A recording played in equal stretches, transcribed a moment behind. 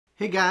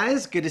Hey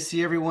guys, good to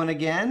see everyone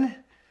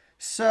again.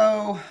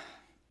 So,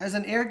 as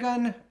an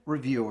airgun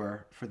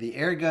reviewer for the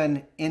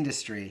airgun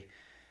industry,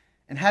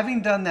 and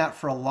having done that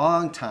for a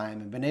long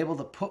time and been able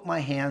to put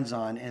my hands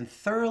on and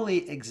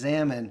thoroughly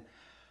examine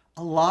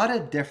a lot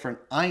of different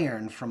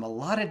iron from a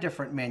lot of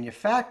different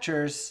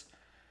manufacturers,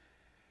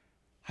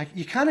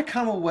 you kind of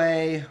come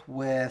away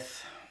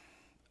with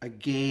a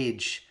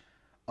gauge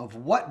of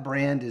what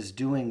brand is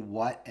doing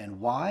what and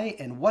why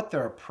and what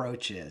their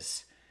approach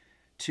is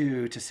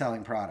to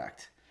selling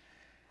product.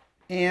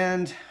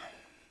 And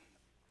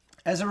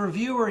as a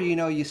reviewer,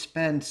 you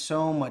spend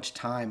so much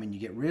time and you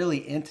get really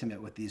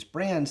intimate with these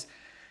brands.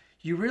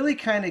 You really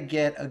kind of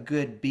get a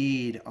good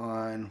bead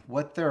on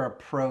what their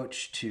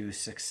approach to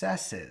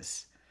success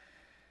is.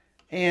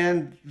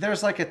 And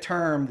there's like a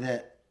term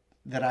that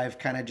I've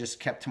kind of just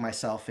kept to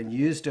myself and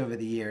used over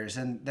the years.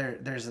 And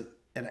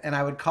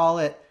I would call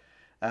it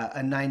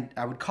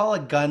I would call a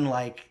gun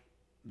like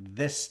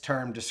this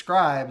term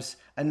describes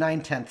a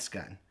 9/10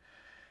 gun.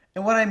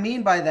 And what I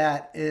mean by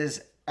that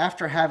is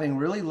after having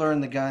really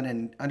learned the gun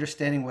and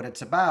understanding what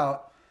it's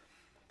about,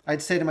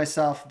 I'd say to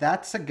myself,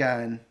 that's a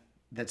gun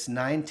that's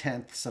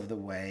 9/10 of the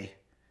way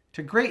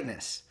to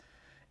greatness.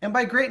 And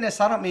by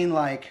greatness, I don't mean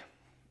like,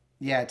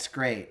 yeah, it's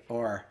great,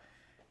 or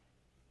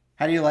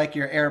how do you like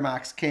your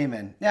AirMaks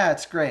Caiman? Yeah,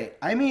 it's great.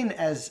 I mean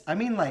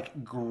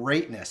like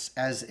greatness,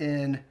 as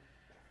in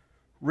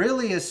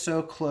really is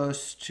so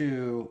close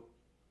to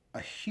a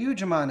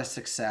huge amount of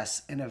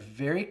success in a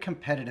very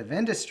competitive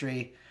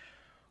industry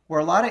where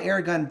a lot of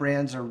airgun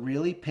brands are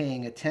really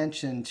paying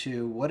attention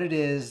to what it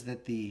is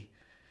that the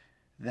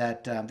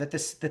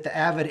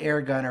avid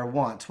airgunner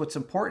wants, what's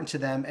important to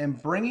them,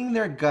 and bringing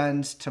their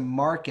guns to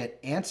market,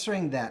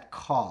 answering that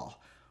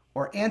call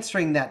or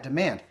answering that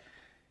demand.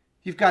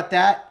 You've got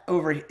that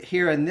over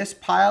here in this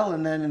pile,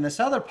 and then in this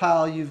other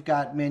pile, you've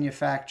got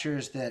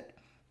manufacturers that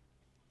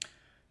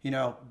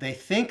they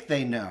think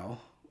they know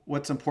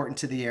what's important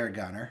to the air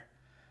gunner.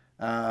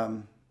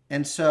 Or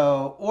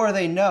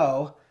they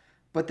know,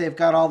 but they've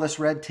got all this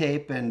red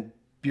tape and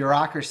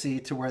bureaucracy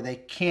to where they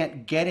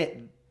can't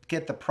get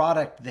the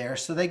product there.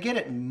 So they get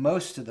it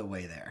most of the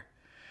way there.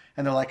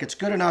 And they're like, it's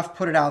good enough,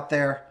 put it out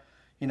there.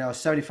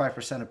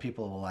 75% of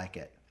people will like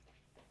it.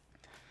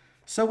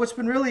 So what's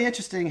been really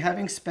interesting,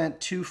 having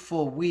spent 2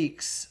 full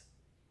weeks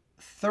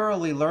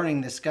thoroughly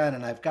learning this gun,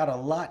 and I've got a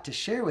lot to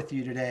share with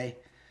you today,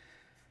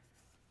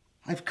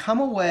 I've come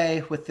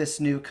away with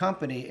this new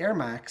company,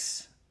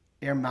 AirMaks,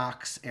 I don't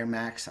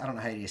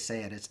know how you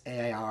say it. It's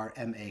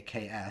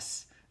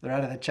AEAC. They're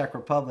out of the Czech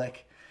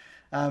Republic.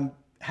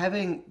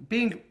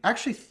 Being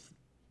actually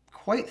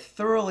quite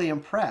thoroughly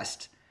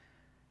impressed.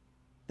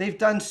 They've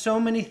done so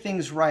many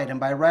things right, and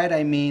by right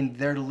I mean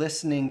they're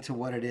listening to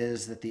what it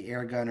is that the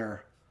air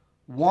gunner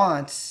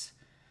wants,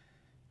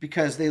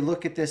 because they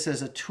look at this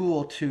as a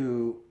tool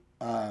to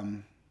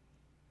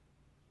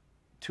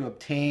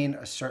obtain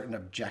a certain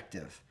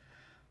objective.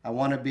 I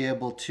want to be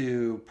able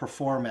to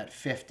perform at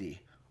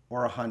 50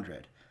 or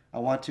 100. I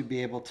want to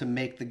be able to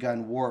make the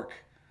gun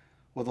work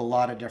with a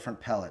lot of different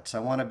pellets. I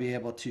want to be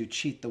able to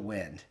cheat the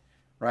wind,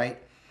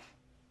 right?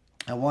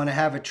 I want to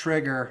have a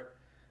trigger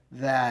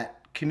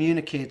that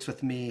communicates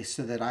with me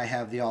so that I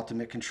have the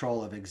ultimate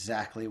control of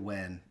exactly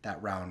when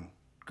that round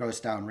goes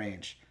down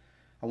range.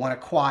 I want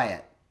it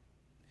quiet.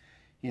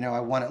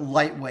 I want it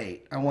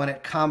lightweight. I want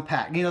it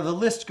compact. The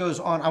list goes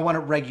on. I want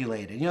it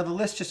regulated. The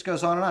list just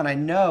goes on and on. I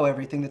know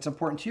everything that's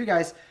important to you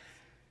guys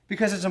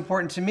because it's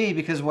important to me,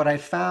 because what I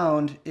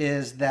found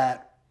is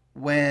that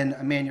when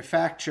a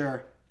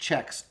manufacturer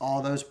checks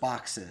all those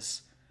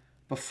boxes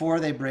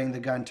before they bring the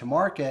gun to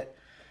market,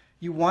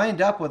 you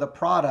wind up with a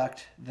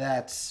product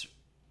that's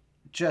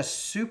just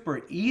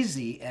super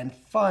easy and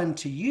fun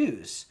to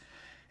use.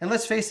 And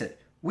let's face it,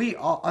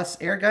 us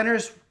air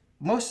gunners,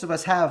 most of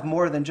us have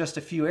more than just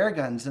a few air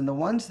guns, and the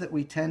ones that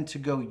we tend to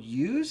go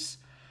use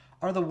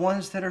are the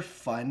ones that are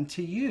fun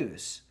to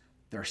use.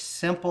 They're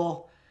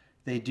simple,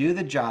 they do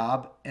the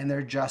job, and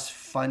they're just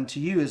fun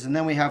to use. And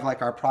then we have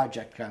like our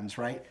project guns,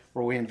 right?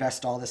 Where we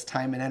invest all this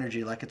time and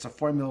energy like it's a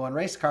Formula One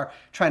race car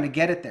trying to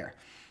get it there.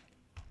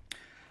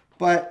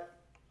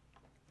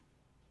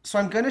 So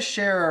I'm going to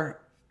share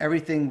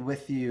everything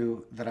with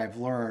you that I've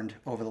learned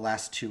over the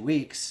last 2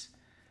 weeks.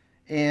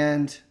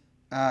 And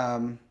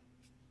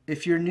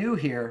if you're new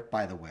here,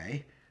 by the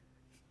way,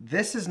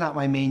 this is not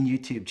my main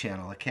YouTube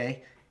channel,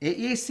 okay?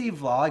 AEAC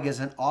Vlog is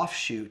an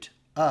offshoot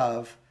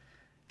of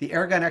the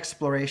Airgun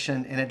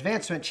Exploration and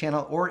Advancement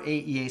channel, or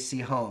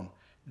AEAC Home.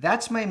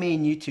 That's my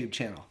main YouTube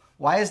channel.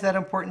 Why is that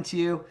important to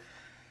you?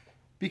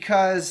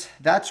 Because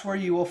that's where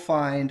you will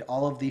find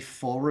all of the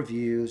full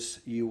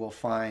reviews. You will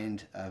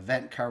find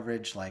event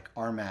coverage like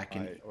ARMAC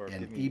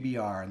and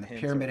EBR and the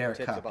Pyramid Air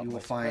Cup. You will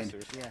find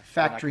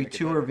factory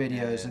tour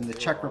videos in the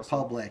Czech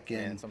Republic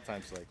and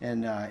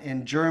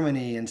in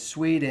Germany and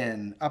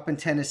Sweden, up in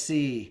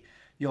Tennessee.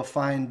 You'll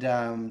find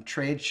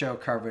trade show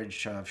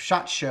coverage of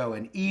SHOT Show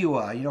and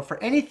EUA. For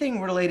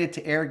anything related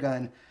to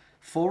airgun,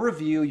 full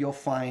review you'll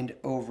find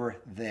over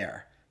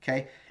there.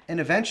 Okay, And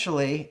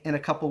eventually, in a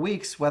couple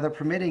weeks, weather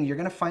permitting, you're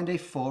going to find a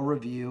full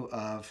review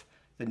of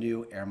the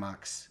new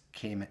AirMaks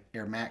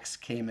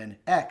Caiman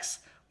X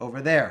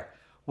over there.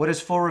 What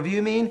does full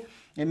review mean?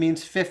 It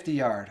means 50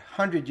 yard,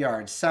 100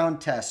 yards,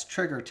 sound test,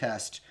 trigger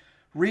test,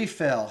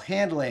 refill,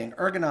 handling,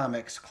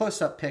 ergonomics,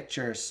 close-up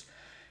pictures.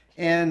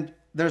 And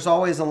there's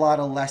always a lot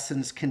of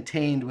lessons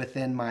contained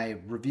within my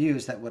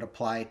reviews that would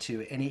apply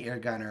to any air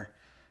gunner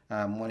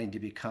wanting to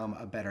become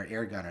a better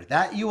air gunner.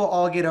 That you will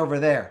all get over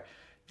there.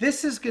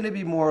 This is going to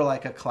be more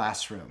like a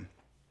classroom.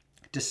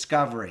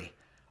 Discovery,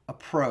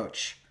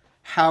 approach.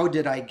 How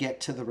did I get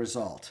to the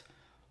result?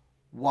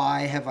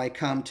 Why have I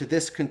come to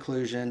this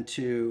conclusion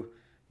to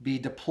be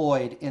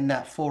deployed in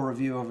that full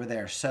review over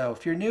there? So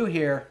if you're new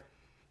here,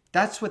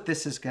 that's what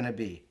this is going to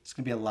be. It's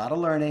going to be a lot of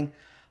learning,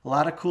 a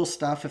lot of cool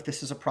stuff if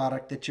this is a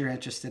product that you're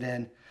interested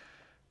in.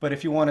 But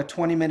if you want a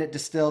 20-minute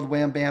distilled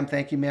wham bam,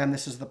 thank you ma'am,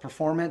 this is the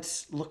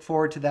performance, look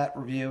forward to that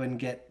review and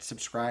get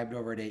subscribed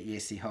over at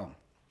AEAC Home.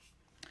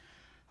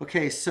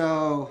 Okay,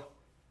 so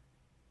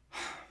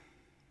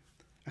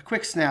a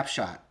quick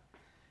snapshot.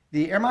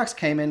 The AirMaks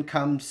Caiman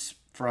comes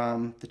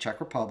from the Czech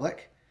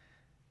Republic.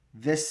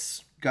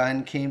 This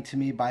gun came to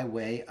me by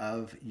way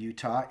of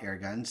Utah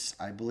Airguns.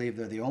 I believe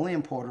they're the only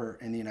importer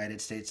in the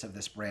United States of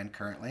this brand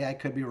currently. I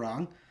could be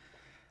wrong.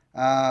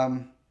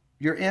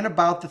 You're in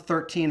about the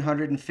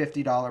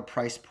 $1,350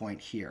 price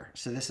point here.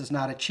 So this is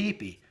not a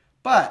cheapie,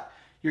 but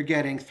you're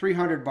getting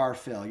 300 bar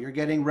fill, you're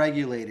getting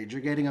regulated,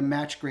 you're getting a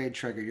match grade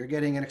trigger, you're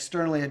getting an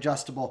externally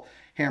adjustable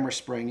hammer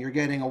spring, you're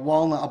getting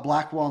a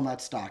black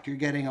walnut stock, you're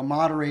getting a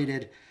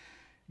moderated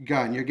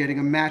gun, you're getting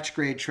a match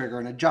grade trigger,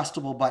 an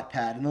adjustable butt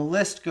pad, and the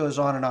list goes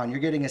on and on. You're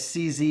getting a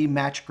CZ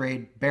match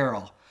grade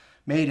barrel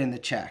made in the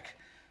Czech.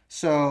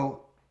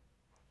 So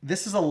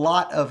this is a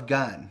lot of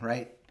gun,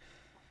 right?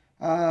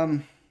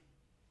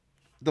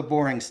 The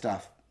boring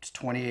stuff, it's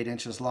 28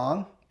 inches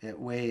long. It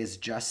weighs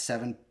just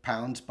 7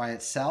 pounds by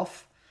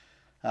itself.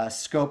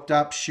 Scoped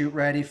up, shoot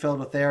ready, filled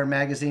with air,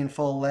 magazine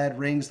full, lead,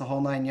 rings, the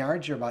whole 9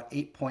 yards. You're about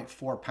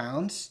 8.4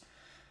 pounds.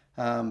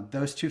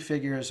 Those two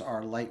figures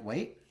are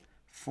lightweight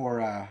for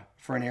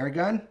an air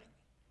gun.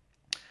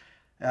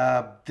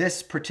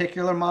 This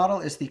particular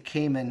model is the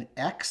Caiman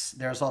X.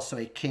 There's also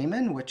a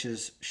Caiman, which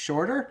is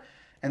shorter,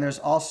 and there's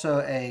also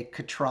a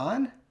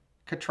Catron,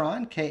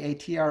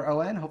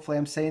 K-A-T-R-O-N. Hopefully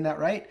I'm saying that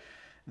right.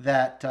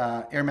 That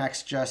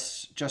AirMaks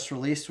just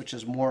released, which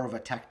is more of a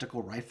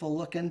tactical rifle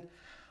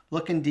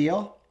looking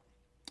deal.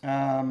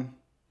 The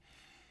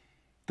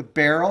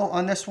barrel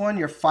on this one,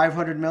 you're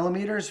 500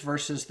 millimeters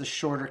versus the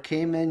shorter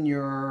Caiman,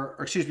 you're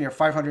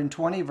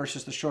 520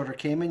 versus the shorter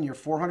Caiman, your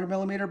 400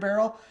 millimeter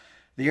barrel.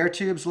 The air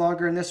tube's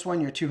longer in this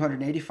one, you're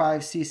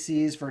 285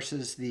 cc's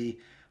versus the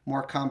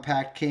more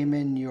compact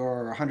Caiman,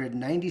 your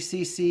 190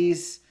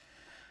 cc's.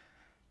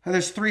 And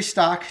there's 3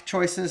 stock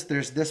choices.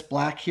 There's this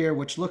black here,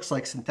 which looks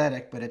like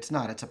synthetic, but it's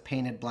not. It's a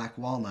painted black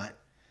walnut.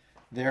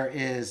 There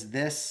is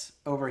this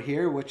over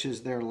here, which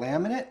is their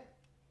laminate.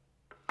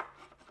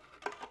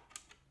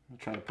 I'm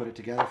trying to put it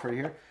together for you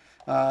here.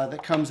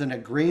 That comes in a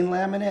green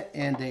laminate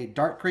and a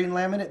dark green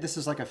laminate. This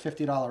is like a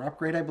 $50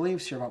 upgrade, I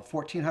believe. So you're about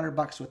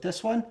 $1,400 with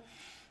this one.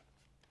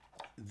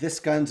 This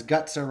gun's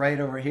guts are right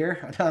over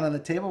here down on the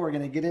table. We're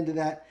going to get into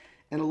that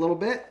in a little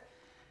bit.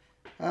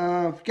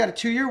 Got a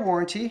 2-year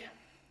warranty.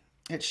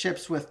 It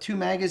ships with 2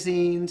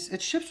 magazines.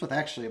 It ships with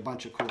actually a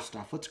bunch of cool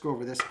stuff. Let's go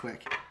over this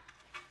quick.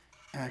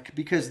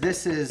 Because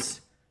this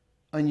is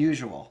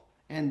unusual.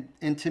 And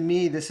to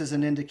me, this is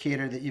an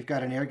indicator that you've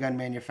got an airgun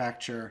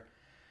manufacturer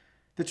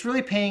that's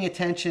really paying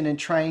attention and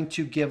trying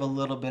to give a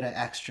little bit of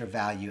extra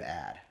value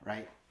add,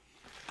 right?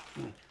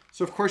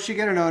 So of course you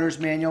get an owner's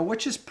manual,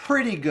 which is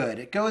pretty good.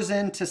 It goes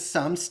into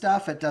some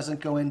stuff. It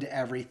doesn't go into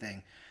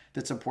everything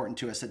that's important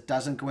to us. It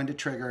doesn't go into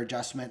trigger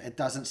adjustment. It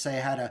doesn't say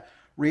how to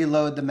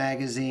reload the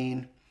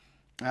magazine.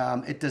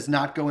 It does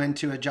not go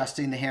into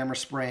adjusting the hammer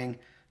spring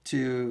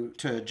to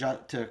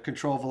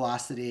control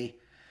velocity,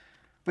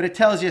 but it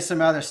tells you some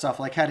other stuff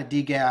like how to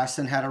degas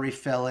and how to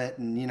refill it,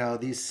 and you know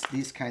these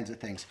kinds of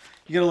things.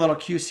 You get a little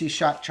QC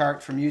shot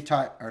chart from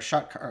Utah, or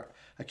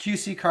a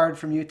QC card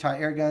from Utah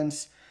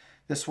Airguns.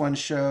 This one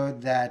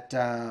showed that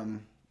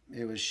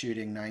it was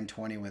shooting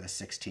 920 with a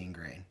 16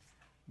 grain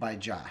by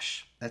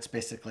Josh. That's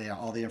basically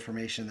all the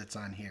information that's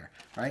on here,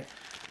 right?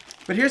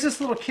 But here's this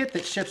little kit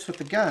that ships with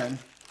the gun.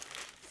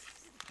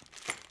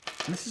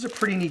 And this is a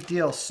pretty neat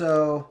deal.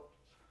 So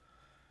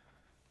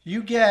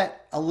you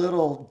get a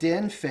little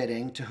DIN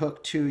fitting to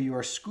hook to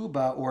your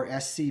scuba or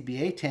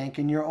SCBA tank,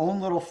 and your own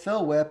little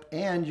fill whip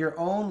and your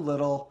own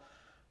little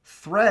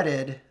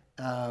threaded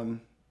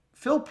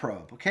fill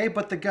probe. Okay,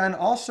 but the gun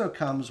also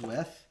comes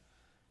with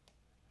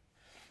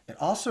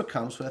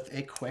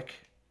a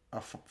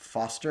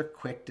Foster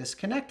quick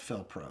disconnect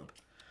fill probe,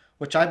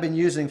 which I've been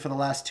using for the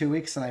last 2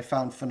 weeks and I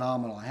found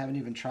phenomenal. I haven't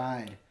even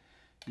tried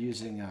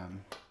using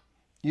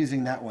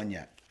that one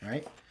yet,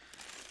 right?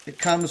 It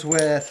comes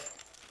with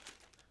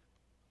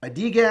a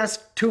degas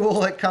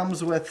tool. It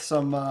comes with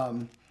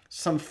some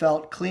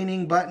felt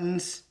cleaning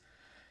buttons.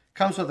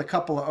 Comes with a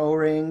couple of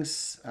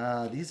O-rings.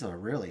 These are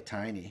really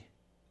tiny.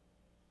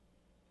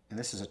 And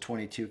this is a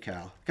 22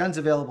 cal. Gun's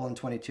available in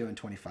 22 and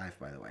 25,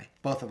 by the way.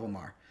 Both of them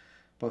are.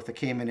 Both the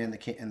Caiman and the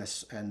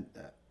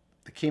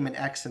Caiman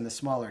X and the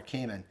smaller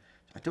Caiman.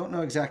 I don't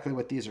know exactly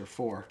what these are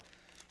for.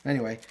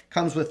 Anyway,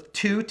 comes with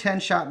two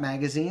 10-shot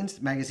magazines.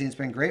 The magazine's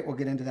been great. We'll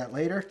get into that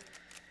later.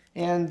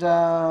 And,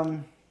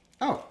 and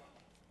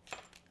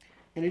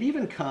it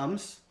even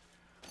comes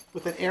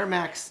with an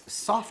AirMaks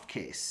soft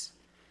case.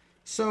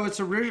 So it's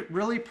a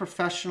really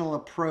professional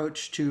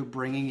approach to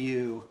bringing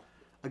you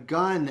a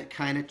gun that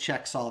kind of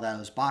checks all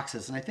those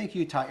boxes. And I think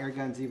Utah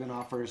Airguns even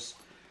offers,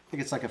 I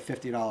think it's like a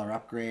 $50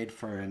 upgrade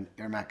for an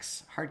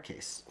AirMaks hard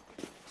case.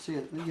 So,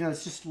 you know,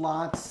 it's just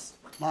lots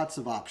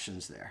of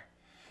options there.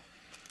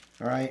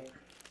 All right.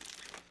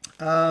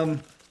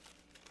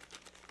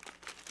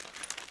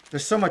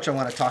 There's so much I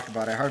want to talk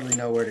about. I hardly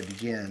know where to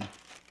begin.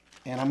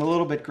 And I'm a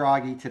little bit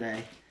groggy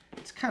today.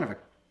 It's kind of a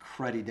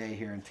cruddy day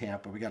here in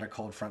Tampa. We got a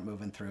cold front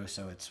moving through,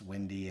 so it's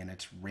windy and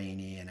it's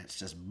rainy and it's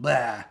just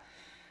blah.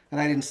 And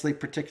I didn't sleep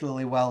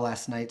particularly well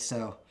last night,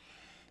 so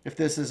if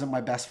this isn't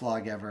my best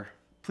vlog ever,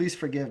 please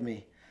forgive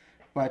me.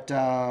 But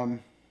I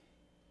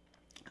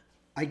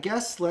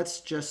guess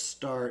let's just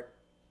go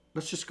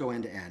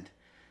end to end.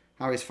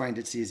 I always find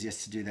it's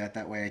easiest to do that.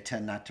 That way I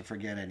tend not to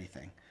forget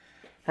anything.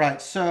 Right,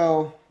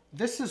 so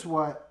this is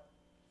what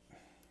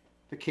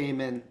the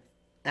Caiman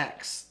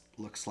X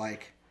looks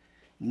like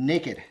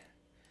naked.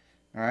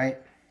 All right.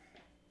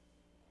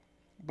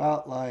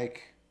 About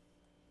like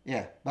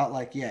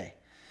yay.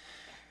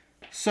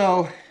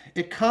 So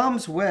it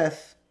comes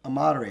with a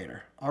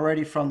moderator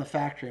already from the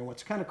factory. And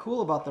what's kind of cool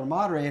about their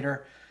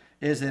moderator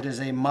is it is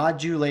a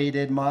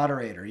modulated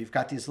moderator. You've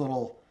got these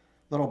little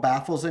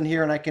baffles in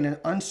here, and I can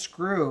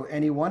unscrew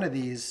any one of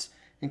these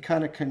and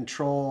kind of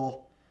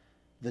control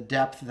the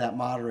depth of that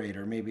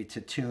moderator, maybe to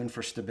tune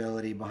for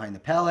stability behind the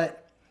pellet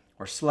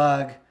or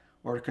slug,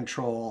 or to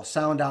control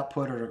sound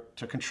output, or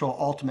to control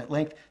ultimate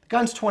length. The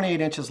gun's 28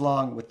 inches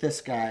long with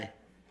this guy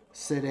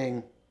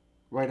sitting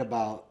right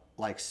about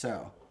like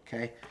so,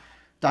 okay?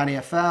 Donnie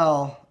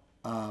FL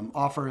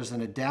offers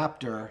an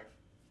adapter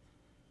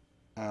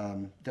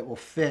that will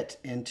fit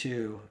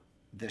into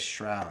this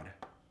shroud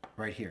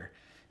right here,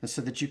 and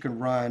so that you can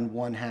run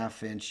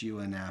 1/2 inch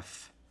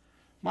UNF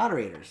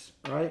moderators,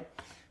 all right?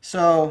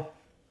 So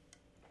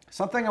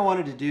something I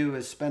wanted to do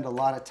is spend a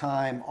lot of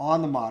time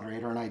on the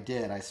moderator, and I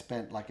did. I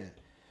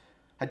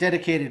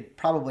dedicated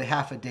probably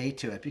half a day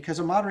to it, because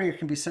a moderator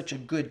can be such a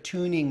good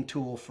tuning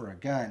tool for a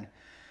gun.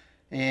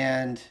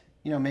 And,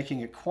 you know,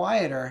 making it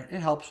quieter, it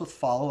helps with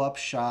follow-up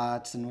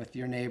shots and with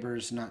your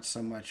neighbors not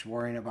so much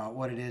worrying about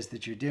what it is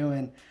that you're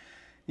doing,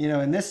 you know,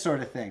 and this sort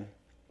of thing.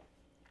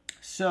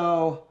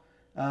 So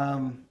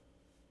I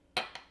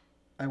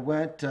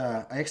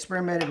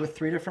experimented with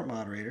 3 different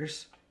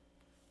moderators.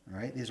 All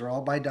right, these are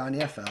all by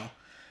Donnie FL.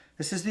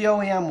 This is the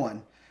OEM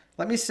one.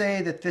 Let me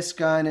say that this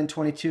gun in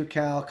 22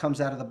 cal comes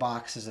out of the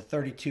box as a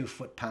 32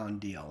 foot-pound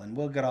deal, and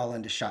we'll get all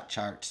into shot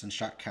charts and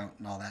shot count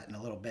and all that in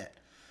a little bit.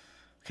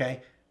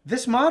 Okay,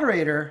 this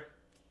moderator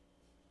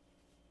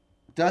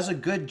does a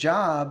good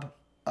job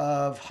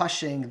of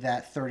hushing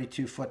that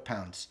 32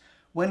 foot-pounds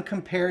when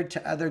compared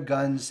to other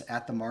guns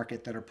at the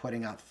market that are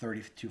putting out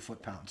 32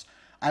 foot-pounds.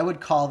 I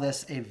would call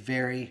this a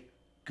very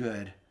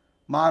good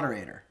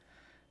moderator.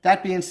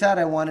 That being said,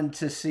 I wanted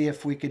to see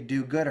if we could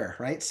do gooder,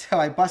 right? So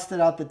I busted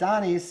out the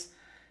Donnies,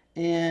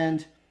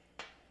 and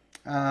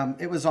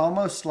it was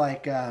almost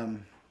like,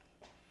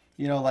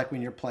 you know, like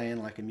when you're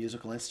playing like a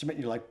musical instrument,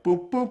 you're like,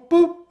 boop, boop,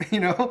 boop, you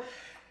know?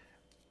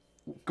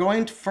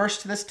 Going first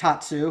to this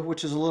Tatsu,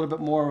 which is a little bit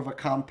more of a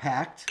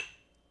compact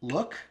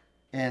look,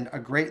 and a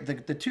great, the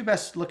 2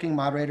 best looking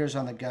moderators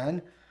on the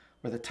gun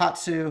were the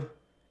Tatsu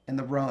and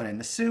the Ronin.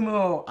 The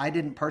Sumo, I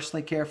didn't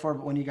personally care for,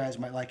 but one of you guys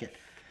might like it.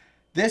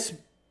 This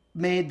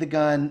made the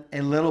gun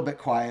a little bit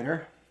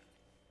quieter.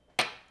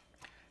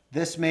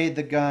 This made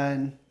the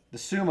gun, the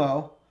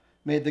Sumo,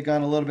 made the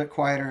gun a little bit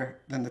quieter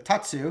than the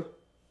Tatsu.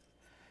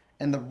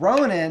 And the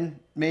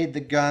Ronin made the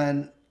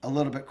gun a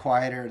little bit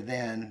quieter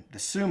than the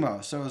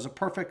Sumo. So it was a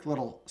perfect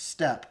little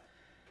step.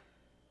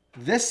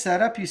 This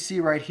setup you see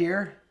right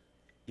here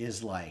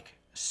is like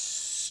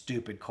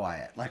stupid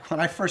quiet. Like when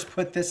I first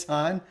put this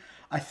on,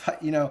 I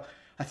thought, you know,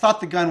 I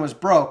thought the gun was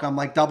broke. I'm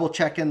like double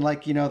checking,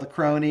 like, you know, the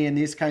crony and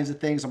these kinds of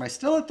things. Am I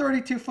still at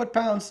 32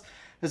 foot-pounds?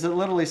 Because it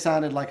literally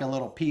sounded like a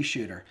little pea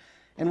shooter.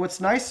 And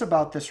what's nice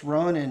about this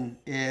Ronin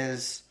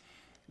is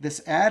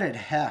this added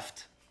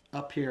heft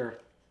up here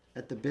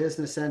at the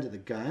business end of the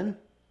gun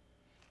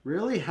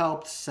really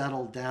helped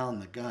settle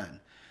down the gun.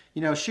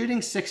 You know,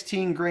 shooting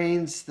 16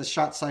 grains, the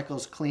shot cycle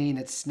is clean,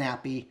 it's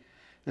snappy.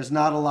 There's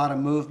not a lot of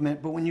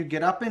movement. But when you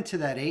get up into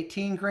that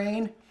 18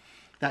 grain,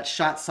 that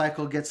shot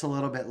cycle gets a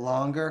little bit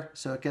longer,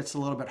 so it gets a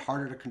little bit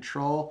harder to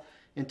control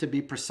and to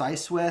be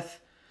precise with.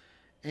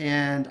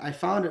 And I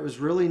found it was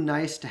really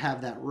nice to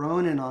have that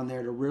Ronin on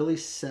there to really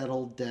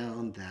settle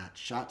down that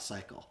shot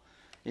cycle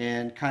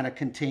and kind of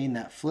contain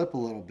that flip a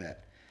little bit.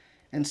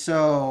 And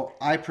so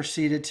I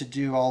proceeded to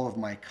do all of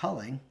my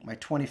culling, my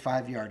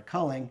 25-yard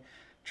culling,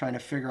 trying to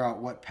figure out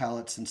what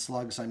pellets and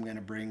slugs I'm going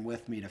to bring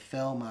with me to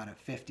film out at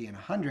 50 and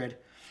 100.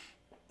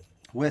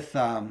 with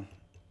the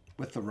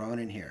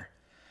Ronin here.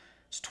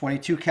 It's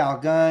 22 cal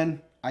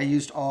gun. I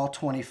used all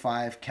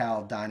 25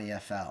 cal Donnie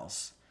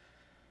FLs.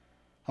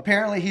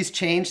 Apparently he's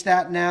changed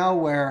that now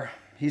where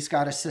he's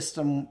got a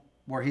system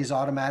where he's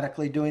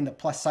automatically doing the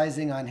plus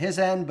sizing on his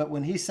end. But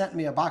when he sent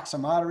me a box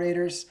of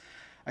moderators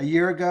a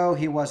year ago,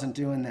 he wasn't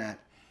doing that.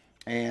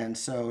 And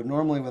so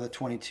normally with a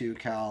 22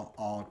 cal,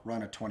 I'll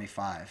run a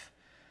 25.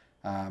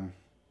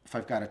 If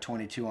I've got a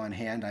 22 on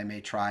hand, I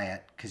may try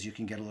it because you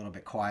can get a little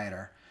bit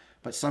quieter.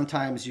 But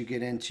sometimes you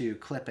get into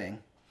clipping.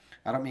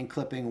 I don't mean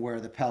clipping where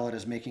the pellet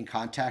is making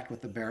contact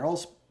with the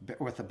barrels,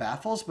 with the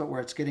baffles, but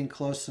where it's getting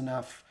close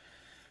enough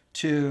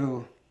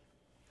to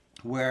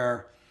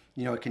where,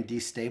 you know, it can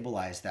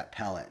destabilize that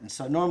pellet. And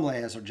so normally,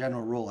 as a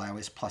general rule, I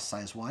always plus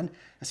size 1,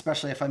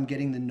 especially if I'm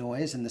getting the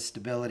noise and the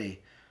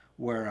stability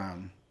where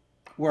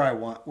I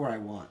want.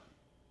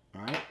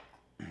 All right.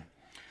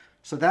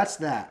 So that's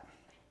that.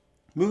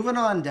 Moving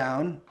on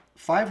down,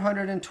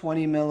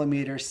 520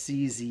 millimeter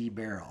CZ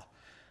barrel.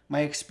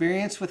 My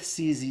experience with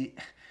CZ.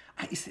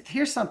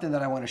 Here's something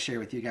that I want to share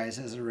with you guys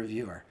as a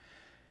reviewer.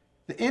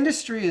 The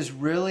industry is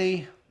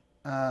really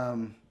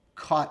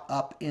caught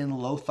up in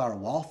Lothar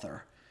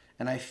Walther.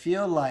 And I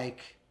feel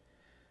like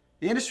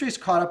the industry is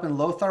caught up in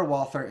Lothar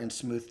Walther and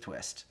smooth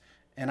twist.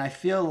 And I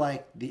feel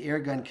like the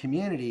airgun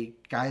community,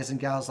 guys and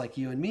gals like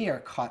you and me, are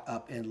caught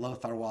up in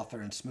Lothar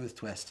Walther and smooth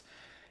twist.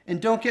 And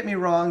don't get me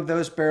wrong,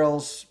 those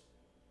barrels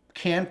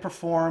can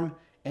perform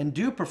and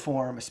do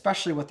perform,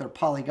 especially with their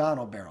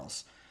polygonal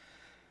barrels.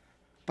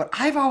 But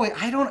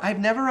I've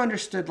never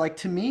understood, like,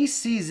 to me,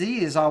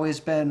 CZ has always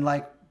been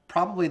like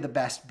probably the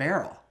best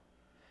barrel.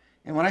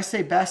 And when I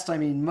say best, I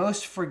mean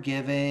most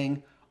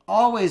forgiving,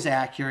 always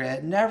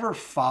accurate, never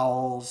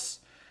fouls.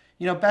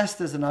 You know, best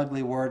is an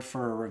ugly word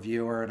for a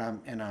reviewer,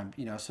 and I'm,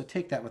 you know, so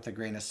take that with a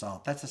grain of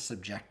salt. That's a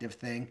subjective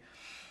thing.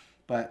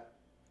 But,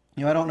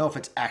 you know, I don't know if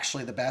it's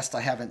actually the best.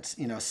 I haven't,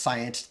 you know,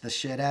 scienced the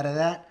shit out of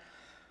that.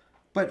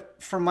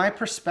 But from my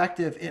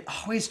perspective, it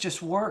always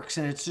just works,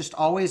 and it just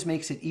always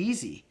makes it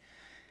easy.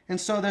 And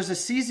so there's a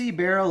CZ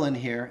barrel in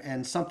here,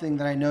 and something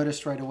that I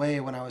noticed right away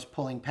when I was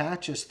pulling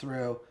patches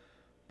through,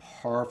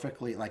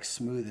 perfectly, like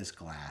smooth as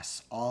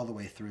glass, all the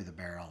way through the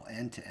barrel,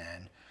 end to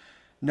end.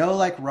 No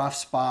like rough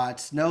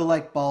spots, no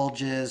like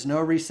bulges, no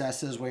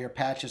recesses where your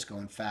patch is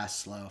going fast,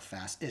 slow,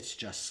 fast. It's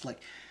just slick.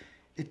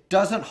 It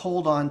doesn't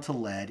hold on to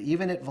lead,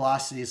 even at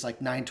velocities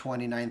like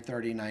 920,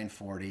 930,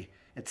 940.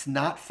 It's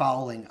not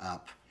fouling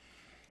up.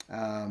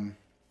 And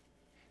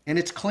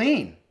it's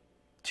clean.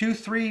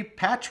 2-3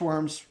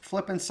 patchworms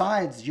flipping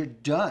sides, you're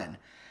done.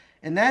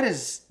 And that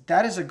is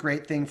a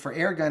great thing for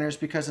air gunners,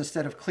 because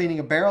instead of cleaning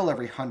a barrel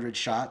every 100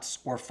 shots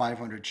or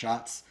 500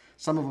 shots,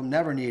 some of them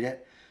never need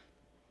it.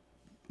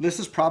 This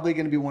is probably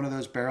going to be one of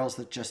those barrels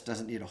that just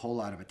doesn't need a whole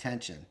lot of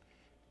attention.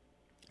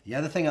 The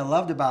other thing I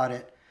loved about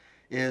it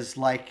is,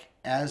 like,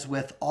 as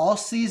with all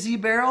CZ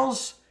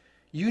barrels,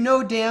 you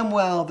know damn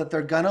well that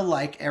they're going to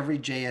like every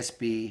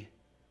JSB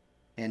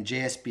and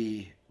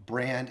JSB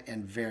brand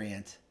and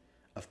variant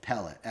of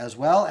pellet, as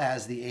well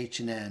as the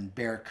H&N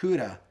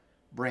Barracuda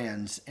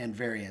brands and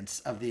variants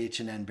of the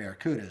H&N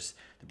Barracudas.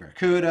 The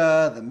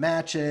Barracuda, the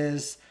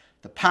Matches,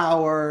 the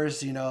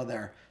Powers, you know,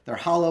 their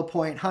Hollow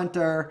Point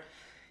Hunter.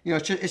 You know,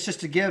 it's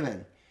just a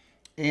given.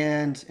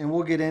 And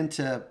we'll get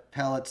into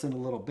pellets in a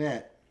little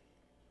bit.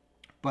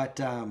 But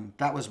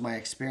that was my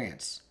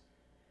experience.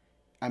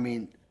 I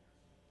mean,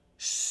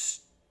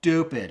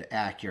 stupid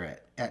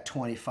accurate at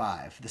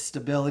 25. The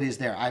stability is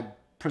there. I'm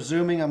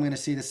presuming I'm going to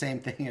see the same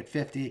thing at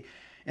 50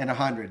 and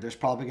 100. There's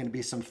probably going to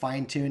be some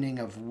fine-tuning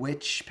of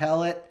which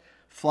pellet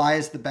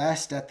flies the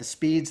best at the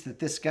speeds that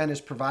this gun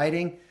is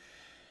providing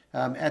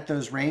at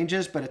those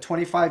ranges. But at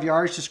 25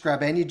 yards, just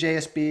grab any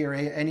JSB or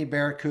any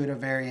Barracuda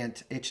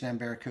variant, H&M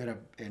Barracuda,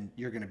 and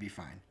you're going to be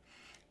fine.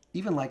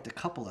 Even liked a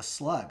couple of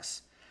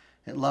slugs.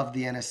 It loved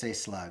the NSA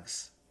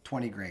slugs,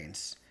 20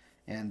 grains,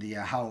 and the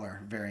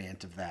Howler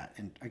variant of that.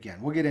 And again,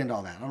 we'll get into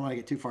all that. I don't want to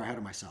get too far ahead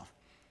of myself.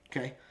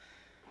 Okay.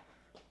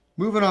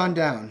 Moving on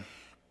down.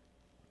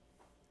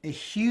 A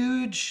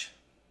huge,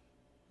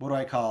 what do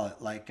I call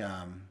it? Like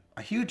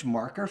a huge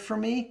marker for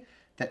me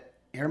that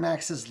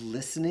AirMaks is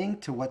listening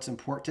to what's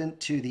important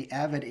to the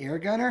avid air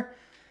gunner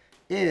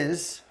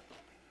is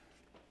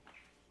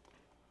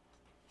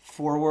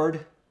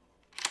forward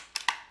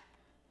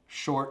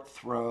short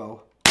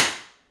throw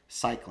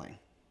cycling.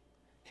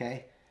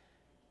 Okay.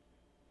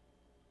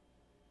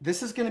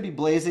 This is going to be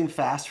blazing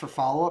fast for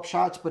follow-up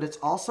shots, but it's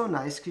also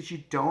nice because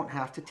you don't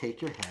have to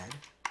take your head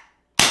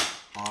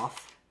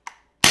off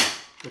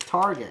the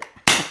target.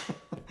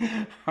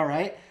 All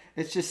right,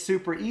 it's just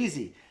super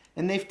easy.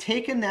 And they've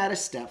taken that a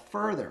step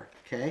further.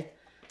 Okay,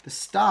 the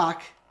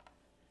stock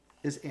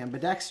is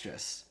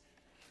ambidextrous.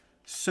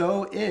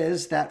 So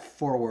is that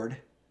forward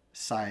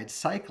side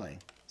cycling,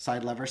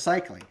 side lever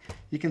cycling.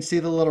 You can see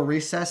the little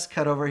recess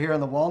cut over here on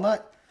the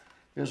walnut.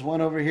 There's one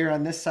over here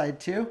on this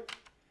side too.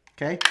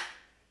 Okay,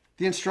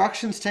 the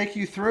instructions take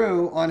you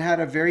through on how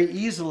to very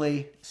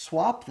easily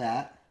swap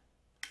that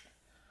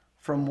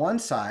from one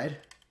side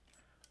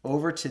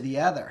over to the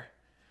other.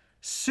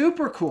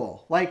 Super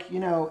cool. Like, you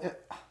know,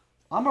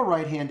 I'm a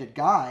right-handed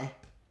guy,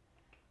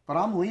 but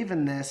I'm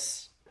leaving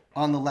this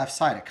on the left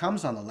side. It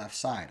comes on the left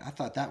side. I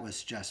thought that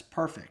was just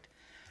perfect.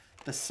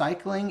 The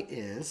cycling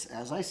is,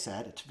 as I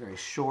said, it's very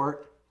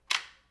short.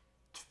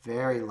 It's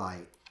very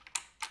light.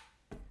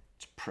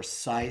 It's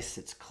precise.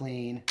 It's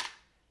clean.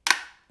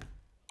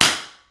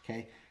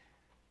 Okay.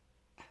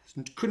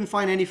 Couldn't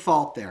find any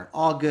fault there.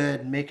 All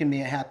good. Making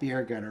me a happy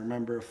air gunner.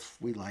 Remember, if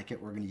we like it,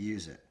 we're going to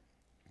use it.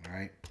 All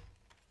right.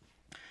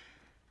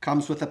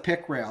 Comes with a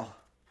pick rail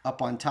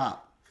up on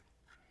top.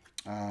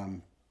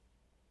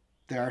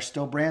 There are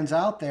still brands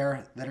out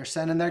there that are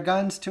sending their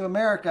guns to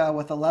America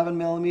with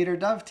 11mm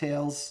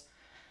dovetails.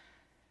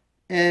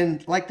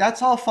 And like,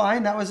 that's all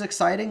fine. That was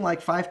exciting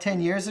like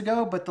 5-10 years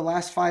ago. But the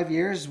last 5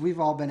 years, we've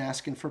all been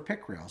asking for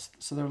pick rails.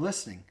 So they're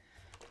listening.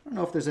 I don't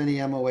know if there's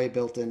any MOA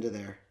built into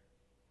there.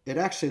 It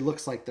actually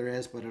looks like there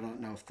is, but I don't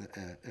know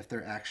if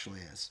there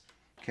actually is.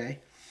 Okay.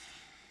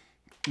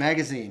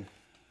 Magazine.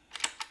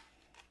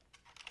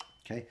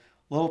 Okay.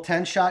 Little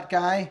 10-shot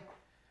guy.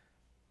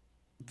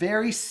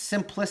 Very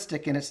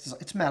simplistic in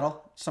it's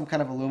metal. Some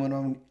kind of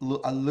aluminum.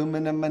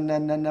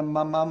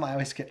 I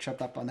always get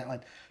tripped up on that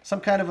one.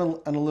 Some kind of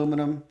an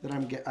aluminum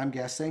that I'm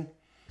guessing.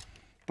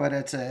 But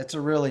it's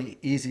a really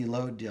easy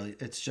load deal.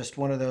 It's just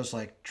one of those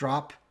like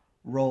drop,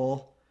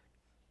 roll,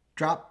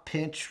 drop,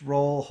 pinch,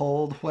 roll,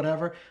 hold,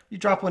 whatever. You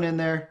drop one in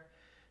there,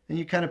 and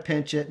you kind of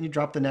pinch it, and you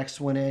drop the next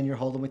one in. You're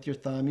holding with your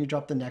thumb. You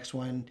drop the next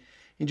one.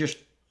 You just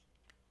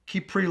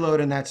keep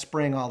preloading that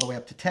spring all the way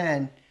up to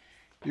 10.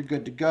 You're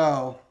good to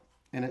go,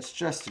 and it's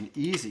just an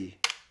easy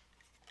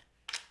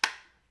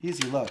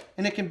load.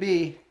 And it can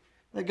be,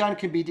 the gun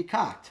can be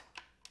decocked.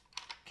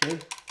 Okay,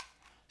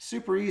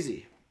 super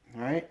easy.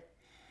 All right.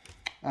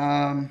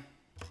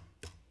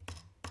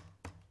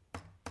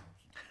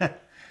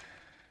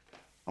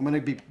 I'm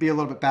going to be a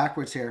little bit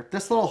backwards here.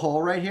 This little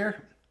hole right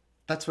here,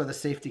 that's where the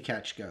safety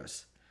catch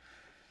goes.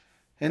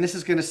 And this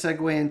is going to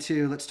segue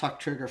into, let's talk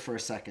trigger for a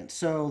second.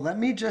 So let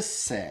me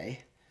just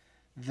say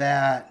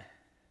that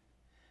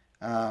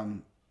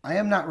I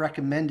am not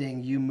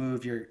recommending you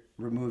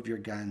remove your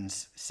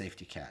gun's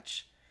safety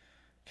catch.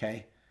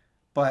 Okay?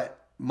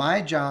 But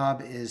my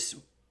job is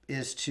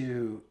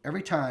to,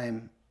 every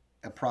time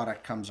a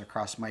product comes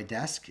across my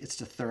desk, it's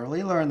to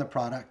thoroughly learn the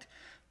product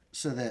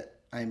so that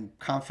I'm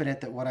confident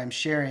that what I'm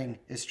sharing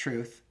is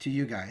truth to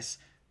you guys.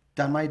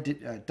 Done my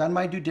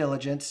due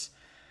diligence,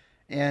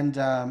 and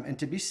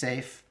to be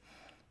safe.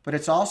 But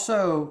it's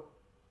also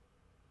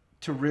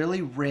to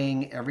really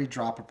wring every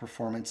drop of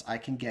performance I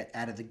can get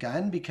out of the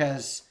gun,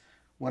 because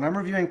when I'm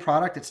reviewing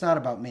product, it's not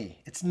about me.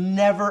 It's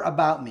never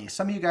about me.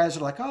 Some of you guys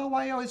are like, oh,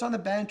 why are you always on the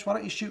bench? Why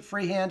don't you shoot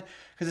freehand?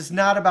 Because it's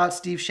not about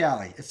Steve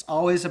Shalley. It's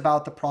always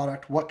about the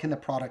product. What can the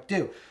product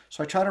do?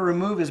 So I try to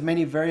remove as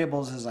many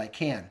variables as I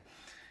can.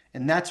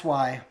 And that's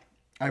why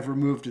I've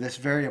removed this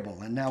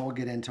variable. And now we'll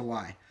get into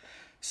why.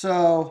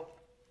 So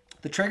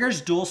the trigger's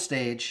dual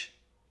stage.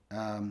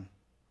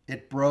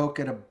 It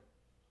broke at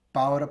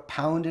about 1.5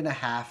 pounds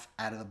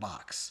out of the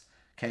box.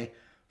 Okay.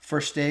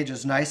 First stage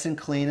is nice and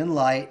clean and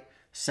light.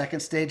 Second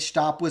stage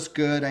stop was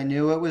good. I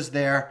knew it was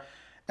there.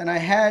 And I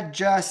had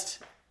just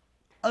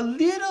a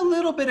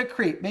little bit of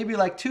creep, maybe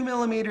like 2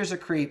 millimeters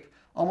of creep,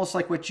 almost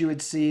like what you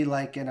would see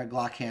like in a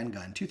Glock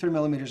handgun, 2-3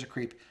 millimeters of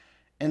creep,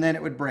 and then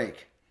it would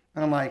break.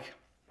 And I'm like,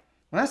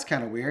 well, that's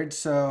kind of weird.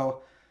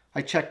 So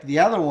I checked the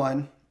other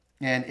one,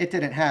 and it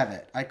didn't have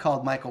it. I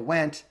called Michael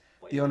Wendt,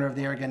 the owner of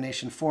the Airgun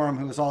Nation Forum,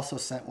 who was also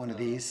sent one of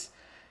these.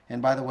 And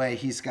by the way,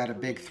 he's got a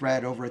big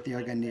thread over at the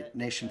Airgun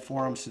Nation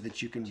Forum so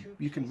that you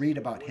can read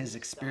about his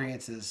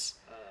experiences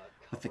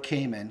with the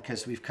Caiman,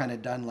 because we've kind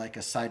of done like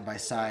a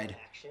side-by-side,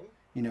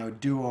 you know,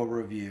 duo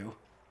review.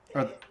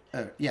 Or,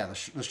 yeah,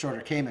 the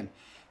shorter Caiman.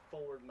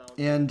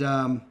 And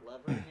I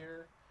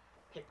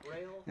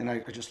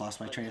just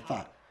lost my train of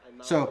thought.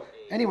 So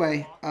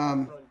anyway,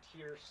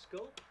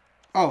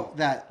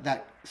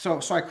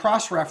 so I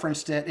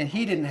cross-referenced it, and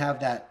he didn't have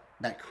that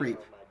creep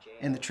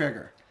in the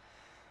trigger.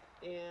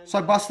 So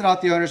I busted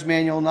out the owner's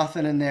manual,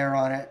 nothing in there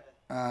on it.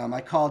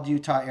 I called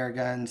Utah Air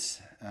Guns.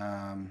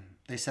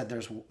 They said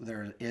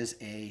there is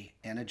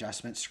an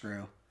adjustment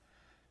screw.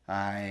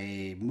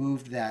 I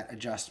moved that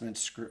adjustment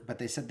screw, but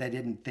they said they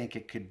didn't think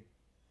it could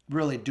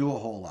really do a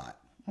whole lot.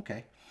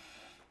 Okay,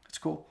 that's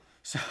cool.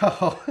 So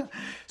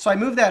I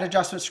moved that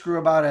adjustment screw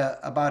about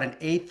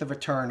 1/8 of a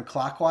turn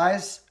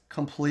clockwise,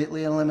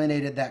 completely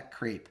eliminated that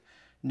creep.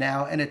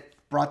 Now, and it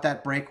brought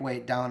that break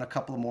weight down a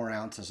couple of more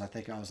ounces. I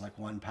think I was like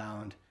 1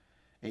 pound,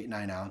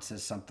 8-9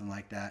 ounces, something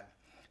like that.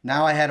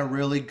 Now I had a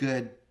really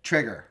good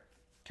trigger.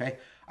 Okay,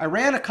 I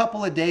ran a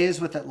couple of days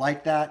with it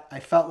like that. I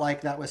felt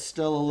like that was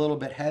still a little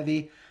bit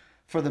heavy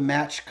for the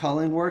match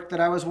culling work that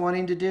I was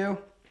wanting to do.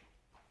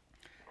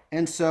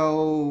 And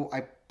so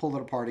I pulled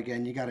it apart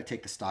again. You got to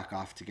take the stock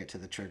off to get to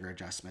the trigger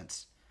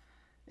adjustments.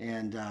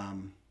 And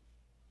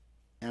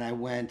I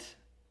went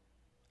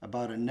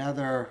about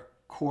another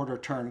quarter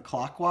turn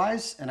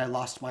clockwise, and I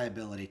lost my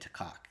ability to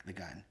cock the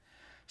gun.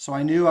 So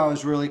I knew I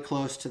was really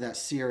close to that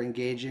sear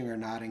engaging or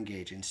not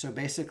engaging. So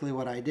basically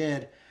what I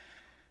did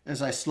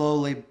as I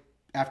slowly,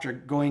 after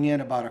going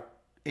in about an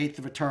eighth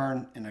of a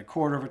turn and a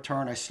quarter of a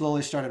turn, I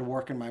slowly started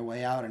working my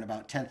way out in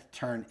about 10th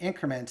turn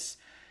increments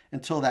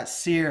until that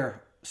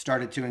sear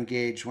started to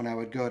engage when I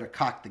would go to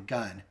cock the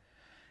gun.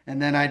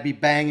 And then I'd be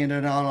banging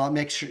it on, I'll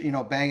make sure,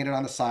 banging it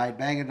on the side,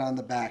 banging it on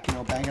the back,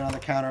 banging it on the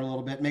counter a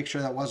little bit, make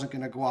sure that wasn't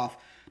going to go off.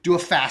 Do a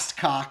fast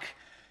cock,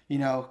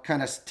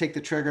 kind of take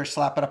the trigger,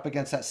 slap it up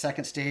against that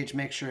second stage,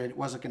 make sure it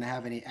wasn't going to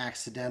have any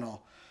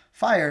accidental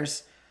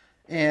fires.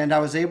 And I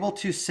was able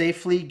to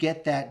safely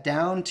get that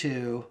down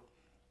to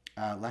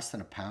less than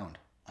a pound,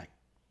 like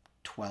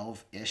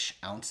 12-ish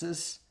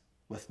ounces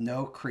with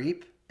no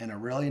creep and a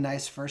really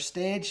nice first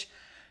stage.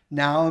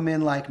 Now I'm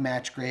in like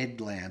match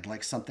grade land,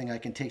 like something I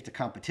can take to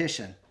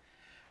competition.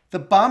 The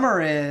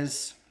bummer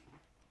is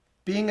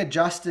being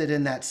adjusted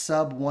in that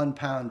sub 1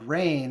 pound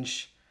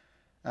range.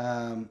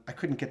 I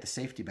couldn't get the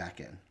safety back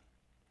in.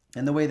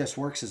 And the way this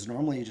works is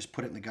normally you just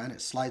put it in the gun,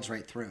 it slides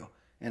right through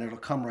and it'll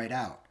come right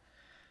out.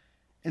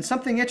 And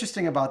something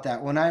interesting about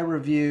that, when I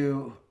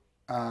review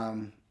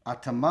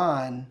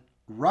Ataman,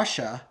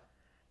 Russia,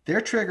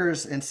 their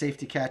triggers and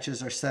safety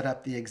catches are set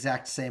up the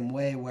exact same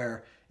way,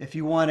 where if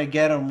you want to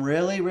get them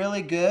really,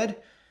 really good,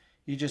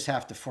 you just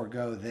have to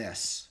forego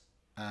this,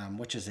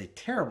 which is a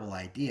terrible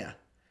idea.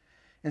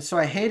 And so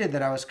I hated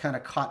that I was kind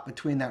of caught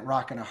between that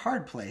rock and a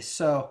hard place.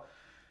 So,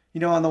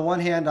 on the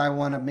one hand, I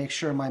want to make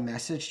sure my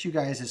message to you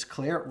guys is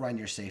clear, run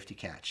your safety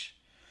catch.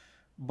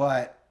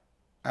 But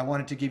I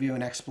wanted to give you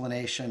an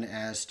explanation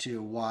as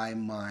to why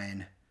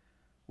mine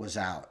was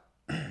out.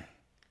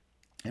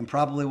 And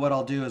probably what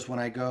I'll do is when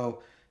I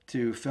go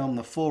to film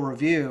the full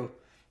review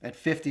at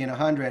 50 and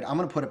 100, I'm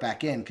going to put it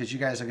back in because you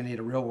guys are going to need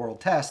a real world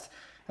test.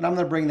 And I'm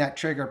going to bring that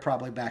trigger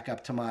probably back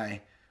up to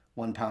my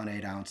 1 pound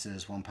 8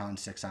 ounces, 1 pound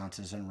 6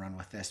 ounces and run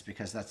with this,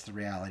 because that's the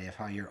reality of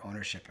how your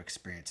ownership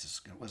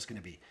experience was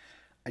going to be.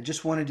 I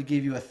just wanted to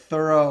give you a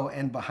thorough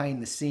and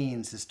behind the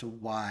scenes as to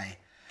why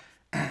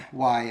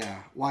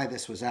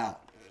this was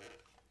out.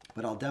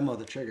 But I'll demo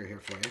the trigger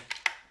here for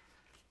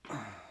you.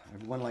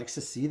 Everyone likes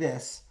to see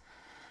this.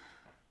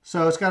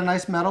 So it's got a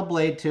nice metal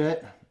blade to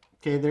it.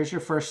 Okay, there's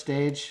your first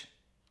stage.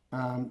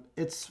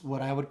 It's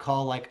what I would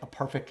call like a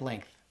perfect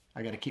length.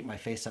 I got to keep my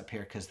face up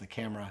here because the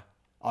camera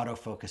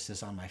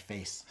autofocuses on my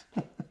face.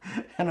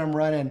 And I'm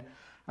running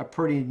a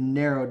pretty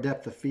narrow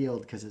depth of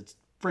field because it's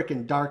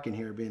freaking dark in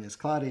here, being as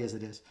cloudy as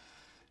it is.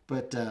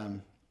 But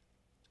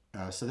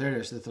so there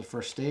it is. That's the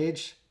first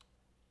stage.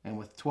 And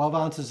with 12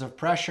 ounces of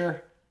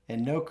pressure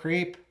and no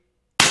creep,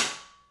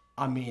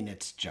 I mean,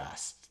 it's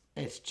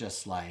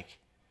just like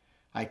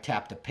I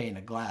tapped a pane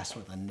of glass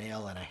with a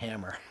nail and a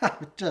hammer.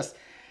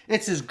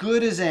 It's as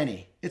good as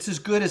any. It's as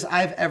good as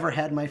I've ever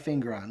had my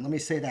finger on. Let me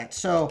say that.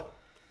 So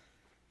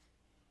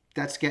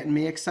that's getting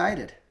me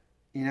excited,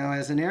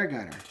 as an air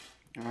gunner.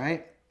 All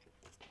right.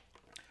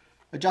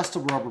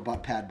 Adjustable rubber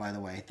butt pad, by the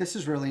way. This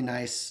is really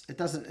nice.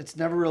 It's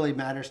never really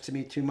matters to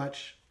me too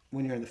much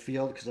when you're in the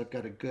field because I've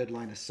got a good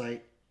line of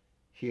sight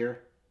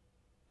here.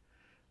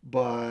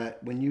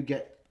 But when you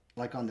get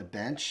like on the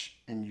bench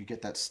and you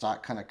get that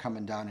stock kind of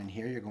coming down in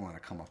here, you're going to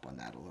want to come up on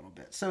that a little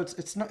bit. So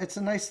it's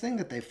a nice thing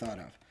that they've thought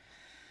of.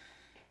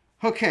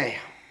 Okay,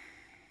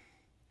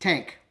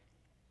 tank.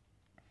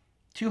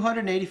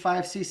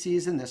 285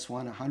 cc's in this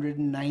one,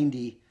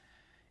 190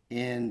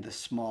 in the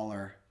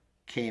smaller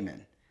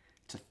Caiman.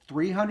 It's a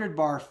 300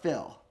 bar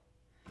fill.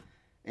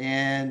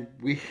 And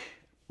we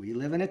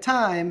live in a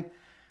time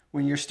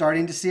when you're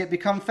starting to see it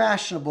become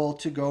fashionable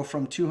to go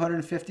from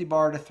 250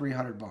 bar to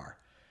 300 bar.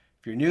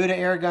 If you're new to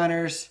air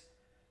gunners,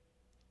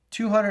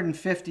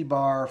 250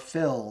 bar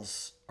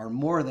fills are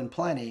more than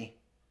plenty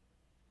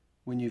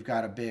when you've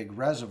got a big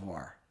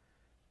reservoir.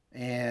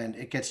 And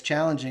it gets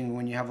challenging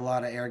when you have a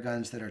lot of air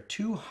guns that are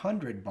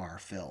 200 bar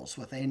fills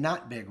with a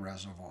not big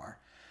reservoir,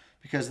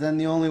 because then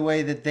the only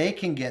way that they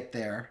can get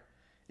there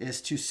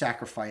is to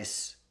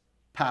sacrifice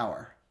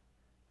power.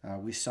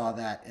 We saw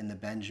that in the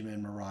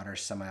Benjamin Marauder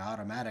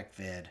semi-automatic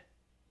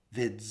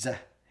vids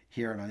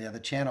here and on the other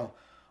channel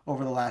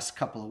over the last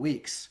couple of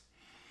weeks.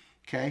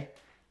 Okay.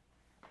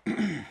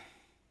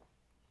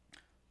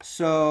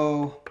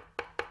 So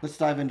let's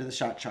dive into the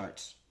shot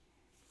charts.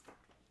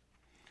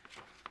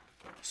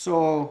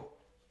 So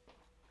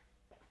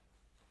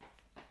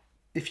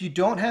if you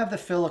don't have the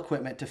fill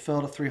equipment to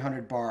fill to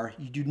 300 bar,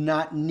 you do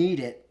not need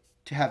it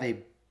to have a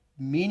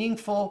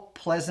meaningful,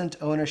 pleasant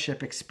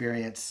ownership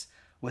experience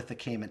with the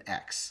Caiman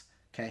X.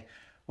 Okay.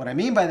 What I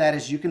mean by that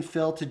is you can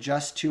fill to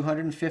just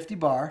 250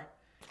 bar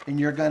and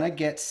you're going to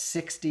get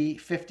 50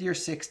 or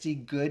 60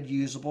 good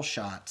usable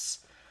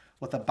shots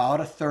with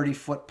about a 30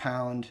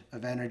 foot-pound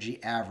of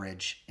energy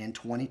average in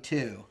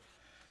 22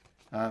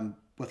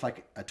 with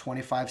like a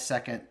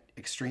 25-second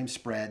extreme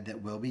spread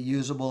that will be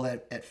usable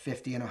at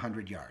 50 and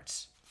 100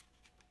 yards.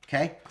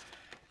 Okay?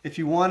 If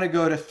you want to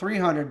go to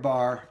 300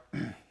 bar,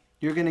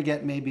 you're going to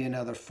get maybe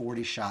another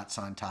 40 shots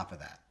on top of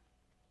that.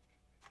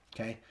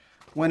 Okay?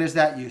 When is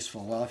that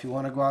useful? Well, if you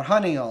want to go out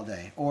hunting all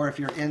day, or if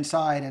you're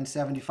inside in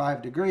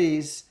 75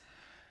 degrees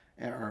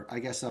or I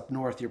guess up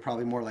north, you're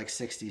probably more like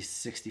 60,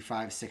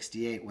 65,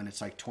 68 when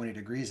it's like 20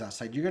 degrees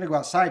outside. You're going to go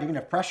outside, you're going to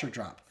have pressure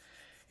drop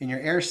in your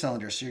air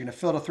cylinder. So you're going to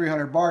fill to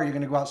 300 bar, you're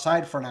going to go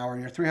outside for an hour,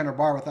 and your 300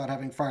 bar without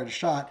having fired a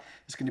shot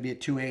is going to be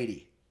at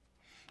 280.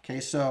 Okay,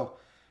 so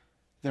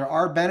there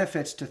are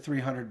benefits to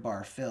 300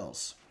 bar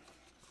fills.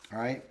 All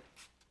right.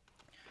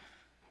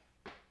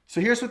 So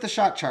here's what the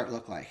shot chart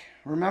looked like.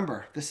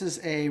 Remember, this is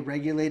a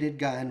regulated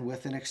gun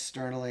with an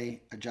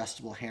externally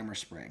adjustable hammer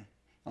spring.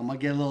 I'm going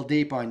to get a little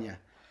deep on you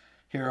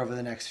here over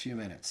the next few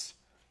minutes.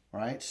 All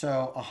right,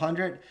 so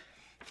 100,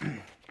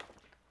 I'm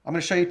going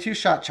to show you two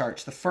shot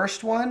charts. The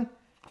first one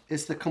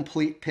is the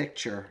complete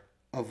picture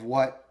of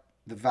what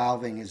the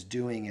valving is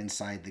doing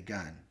inside the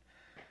gun.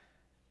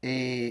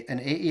 An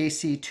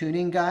AEAC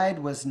tuning guide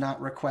was not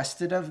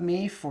requested of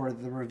me for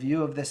the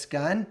review of this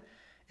gun.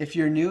 If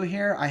you're new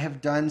here, I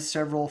have done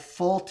several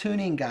full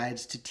tuning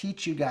guides to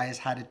teach you guys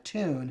how to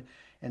tune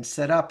and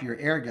set up your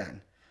air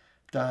gun.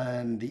 I've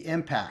done the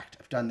Impact,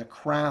 I've done the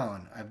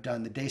Crown, I've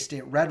done the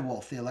Daystate Red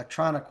Wolf, the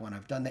electronic one,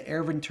 I've done the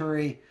Air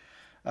Venturi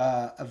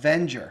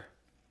Avenger.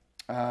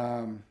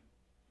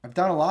 I've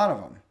done a lot of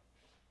them.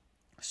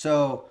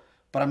 So,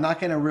 but I'm not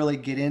going to really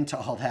get into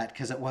all that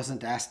because it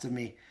wasn't asked of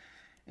me.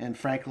 And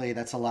frankly,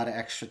 that's a lot of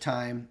extra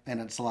time and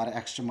it's a lot of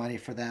extra money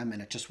for them,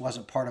 and it just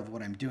wasn't part of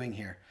what I'm doing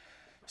here.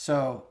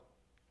 So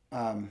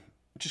I'm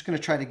just going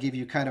to try to give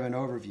you kind of an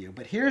overview.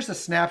 But here's a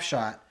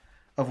snapshot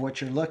of what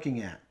you're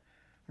looking at.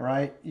 All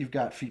right, you've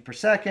got feet per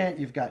second,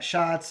 you've got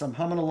shots. I'm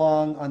humming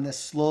along on this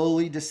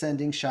slowly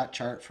descending shot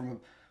chart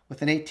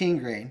with an 18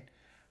 grain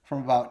from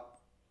about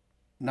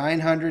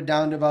 900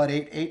 down to about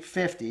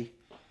 850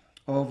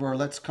 over,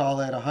 let's call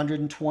it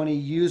 120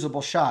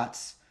 usable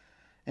shots.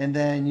 And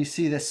then you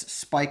see this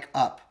spike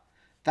up.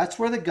 That's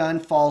where the gun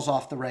falls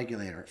off the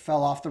regulator. It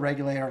fell off the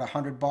regulator at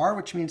 100 bar,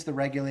 which means the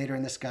regulator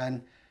in this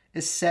gun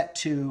is set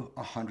to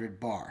 100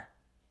 bar.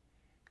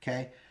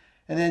 Okay,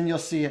 and then you'll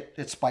see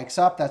it spikes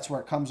up. That's where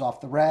it comes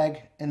off the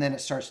reg, and then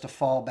it starts to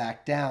fall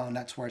back down.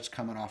 That's where it's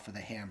coming off of the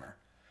hammer.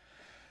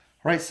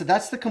 All right, so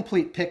that's the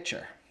complete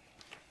picture.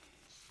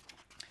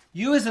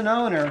 You as an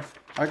owner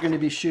are going to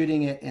be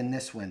shooting it in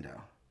this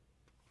window.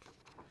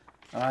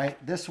 All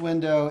right, this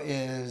window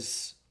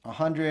is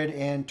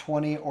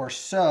 120 or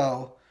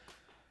so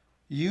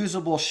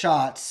usable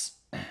shots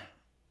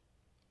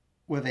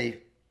with a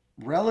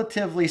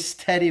relatively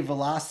steady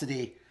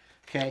velocity,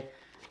 okay,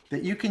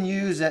 that you can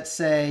use at,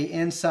 say,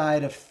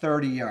 inside of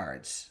 30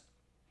 yards.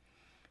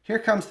 Here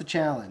comes the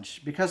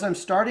challenge. Because I'm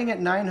starting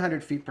at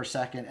 900 feet per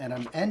second and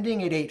I'm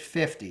ending at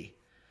 850,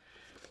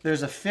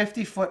 there's a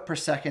 50 foot per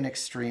second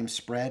extreme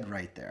spread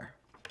right there,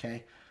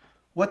 okay?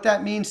 What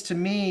that means to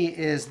me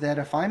is that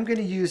if I'm going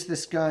to use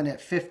this gun at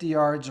 50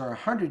 yards or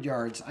 100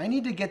 yards, I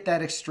need to get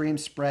that extreme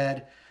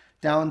spread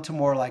down to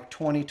more like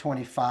 20,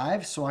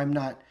 25, so I'm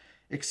not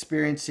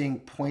experiencing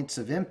points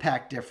of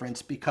impact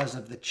difference because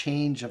of the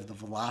change of the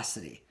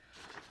velocity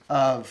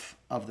of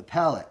the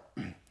pellet.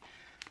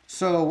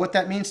 So what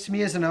that means to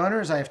me as an owner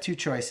is I have two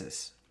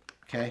choices,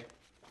 okay?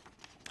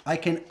 I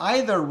can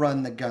either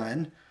run the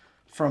gun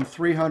from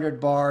 300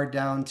 bar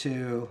down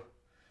to,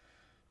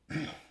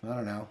 I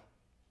don't know,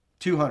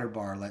 200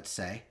 bar, let's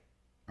say,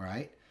 all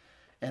right,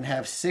 and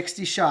have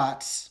 60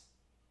 shots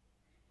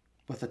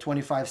with a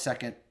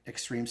 25-second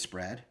extreme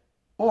spread,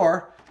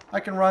 or I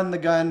can run the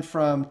gun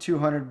from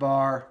 200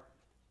 bar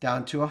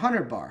down to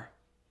 100 bar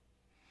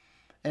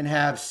and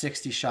have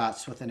 60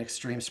 shots with an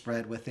extreme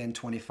spread within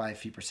 25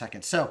 feet per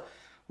second. So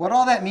what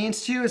all that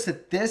means to you is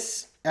that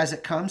this, as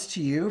it comes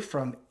to you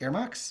from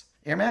AirMaks,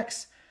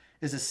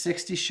 is a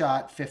 60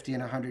 shot, 50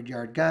 and 100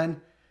 yard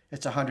gun.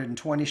 It's a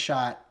 120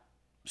 shot,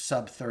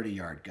 sub 30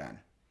 yard gun,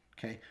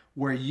 okay?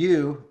 Where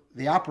you,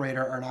 the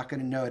operator, are not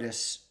going to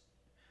notice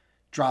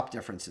drop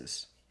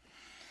differences.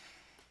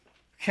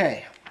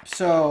 Okay,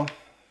 so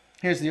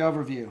here's the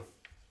overview.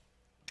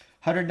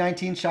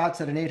 119 shots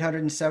at an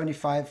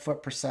 875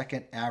 foot per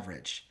second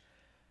average.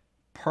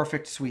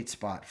 Perfect sweet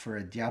spot for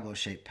a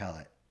Diablo-shaped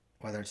pellet.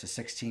 Whether it's a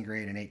 16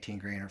 grain, an 18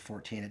 grain, or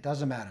 14, it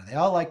doesn't matter. They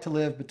all like to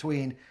live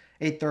between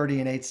 830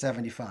 and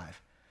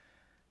 875.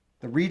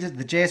 The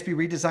JSB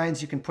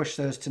redesigns, you can push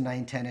those to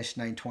 910-ish,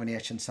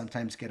 920-ish, and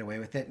sometimes get away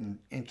with it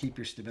and keep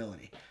your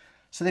stability.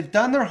 So they've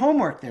done their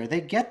homework there.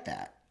 They get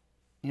that,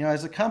 you know,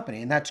 as a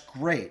company, and that's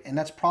great. And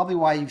that's probably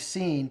why you've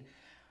seen,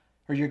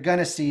 or you're going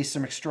to see,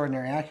 some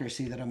extraordinary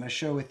accuracy that I'm going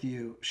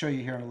to show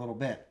you here in a little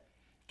bit.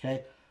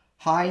 Okay,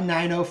 high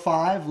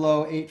 905,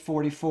 low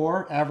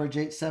 844, average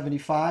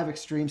 875,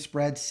 extreme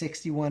spread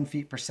 61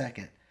 feet per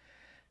second.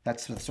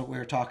 That's what we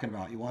were talking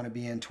about. You want to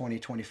be in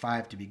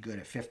 2025 to be good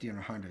at 50 and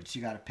 100. So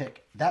you got to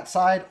pick that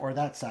side or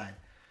that side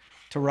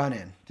to run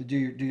in, to do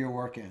your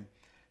work in.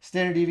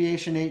 Standard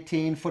deviation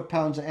 18,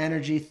 foot-pounds of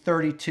energy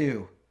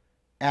 32,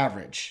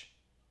 average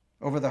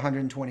over the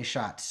 120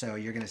 shots. So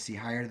you're going to see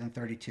higher than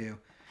 32.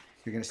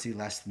 You're going to see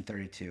less than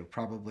 32.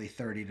 Probably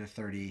 30 to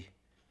 30.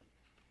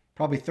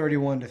 Probably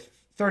 31 to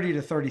 30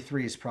 to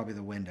 33 is probably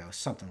the window,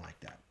 something like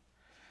that.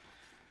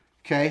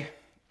 Okay.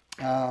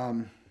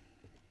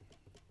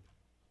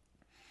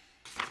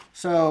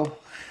 So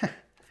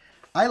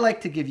I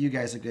like to give you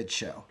guys a good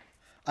show.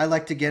 I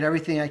like to get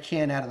everything I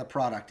can out of the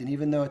product. And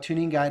even though a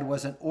tuning guide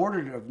wasn't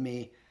ordered of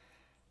me,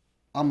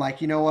 I'm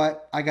like, you know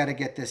what? I got to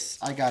get this.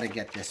 I got to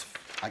get this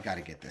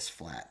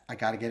flat. I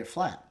got to get it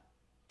flat.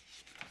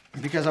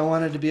 Because I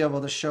wanted to be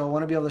able to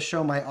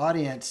show my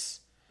audience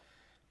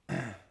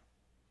that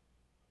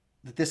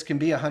this can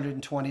be a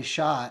 120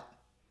 shot,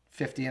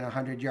 50 and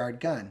 100 yard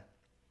gun.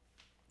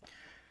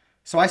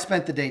 So I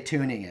spent the day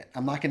tuning it.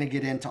 I'm not going to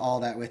get into all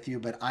that with you,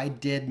 but I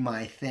did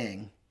my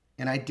thing.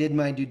 And I did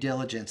my due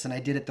diligence, and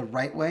I did it the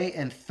right way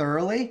and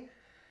thoroughly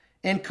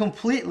and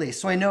completely.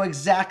 So I know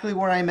exactly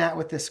where I'm at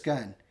with this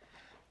gun.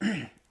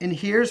 And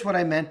here's what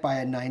I meant by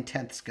a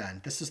 9/10 gun.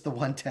 This is the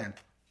 1/10.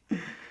 All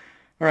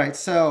right,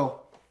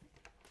 so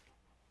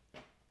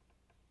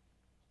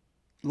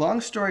long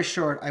story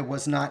short, I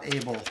was not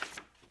able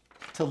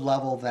to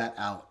level that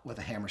out with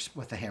a hammer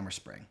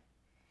spring,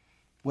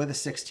 with a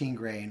 16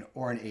 grain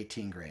or an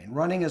 18 grain,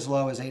 running as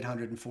low as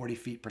 840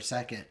 feet per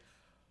second.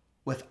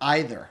 With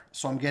either.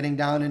 So I'm getting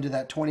down into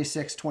that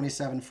 26,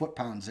 27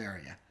 foot-pounds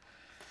area.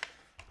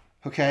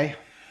 Okay.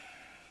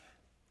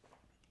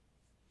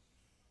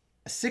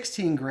 A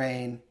 16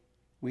 grain,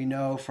 we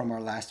know from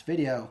our last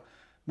video,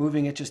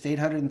 moving at just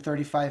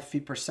 835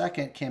 feet per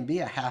second can be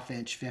a 1/2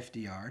 inch 50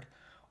 yard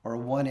or a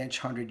 1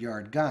 inch 100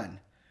 yard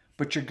gun.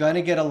 But you're going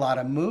to get a lot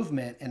of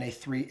movement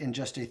in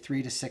just a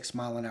 3 to 6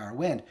 mile an hour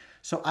wind.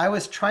 So I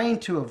was trying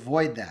to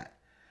avoid that.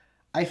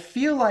 I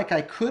feel like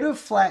I could have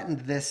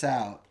flattened this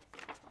out.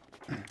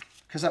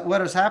 Because what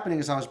was happening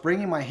is I was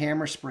bringing my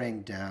hammer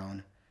spring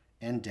down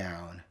and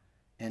down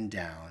and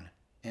down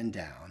and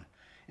down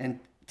and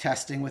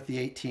testing with the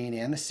 18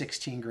 and the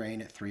 16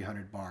 grain at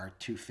 300 bar,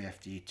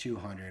 250,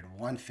 200,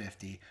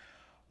 150,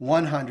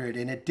 100.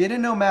 And it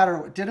didn't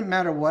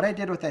matter what I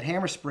did with that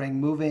hammer spring,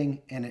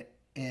 moving in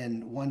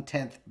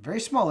 1/10,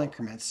 very small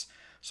increments.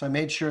 So I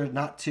made sure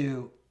not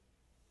to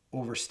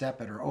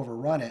overstep it or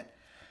overrun it.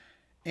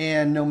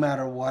 And no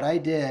matter what I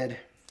did,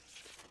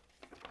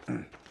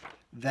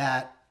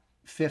 that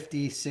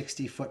 50,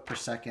 60 foot per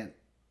second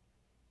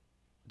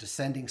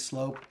descending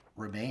slope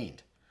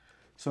remained.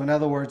 So in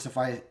other words, if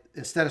I,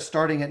 instead of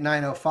starting at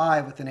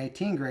 905 with an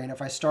 18 grain,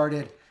 if I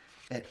started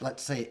at,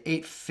 let's say,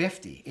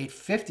 850,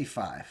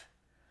 855,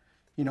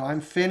 you know,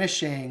 I'm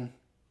finishing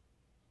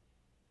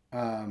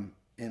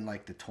in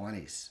like the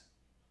 20s,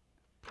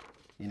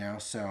 you know,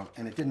 so,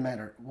 and it didn't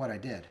matter what I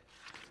did.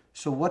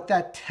 So what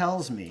that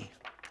tells me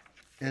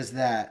is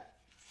that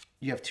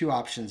you have two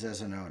options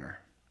as an owner.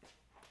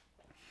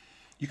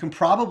 You can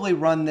probably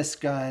run this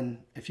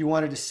gun, if you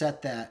wanted to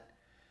set that,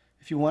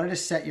 if you wanted to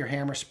set your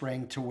hammer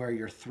spring to where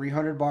your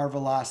 300 bar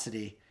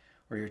velocity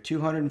or your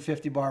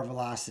 250 bar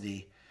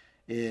velocity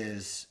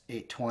is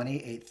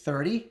 820,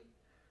 830,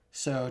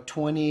 so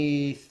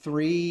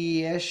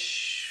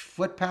 23-ish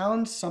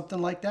foot-pounds,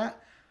 something like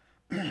that,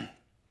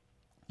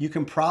 you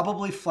can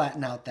probably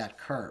flatten out that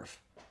curve,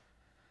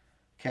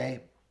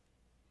 okay?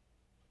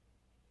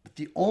 But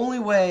the only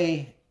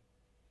way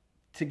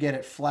to get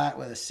it flat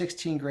with a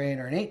 16 grain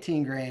or an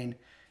 18 grain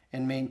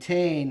and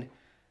maintain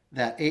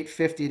that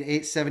 850 to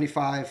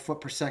 875 foot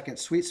per second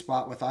sweet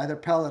spot with either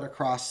pellet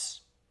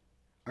across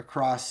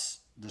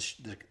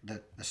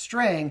the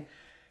string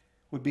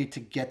would be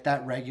to get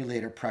that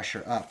regulator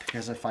pressure up.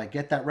 Because if I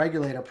get that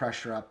regulator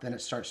pressure up, then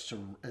it starts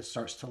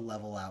to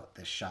level out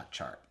this shot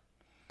chart.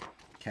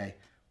 Okay,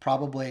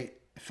 probably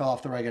fell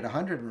off the reg at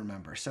 100,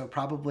 remember, so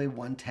probably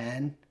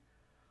 110,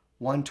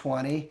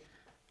 120.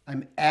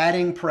 I'm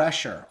adding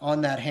pressure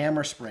on that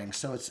hammer spring,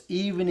 so it's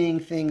evening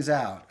things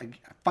out. I'm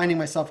finding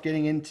myself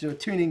getting into a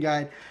tuning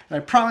guide, and I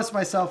promised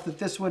myself that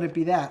this wouldn't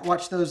be that.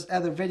 Watch those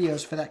other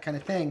videos for that kind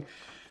of thing.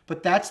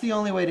 But that's the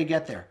only way to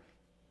get there.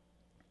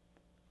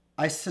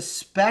 I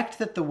suspect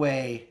that the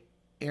way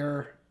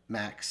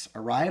AirMaks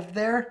arrived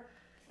there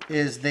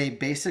is they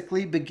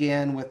basically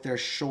began with their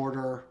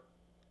shorter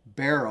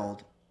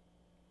barreled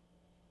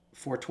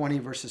 420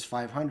 versus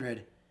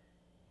 500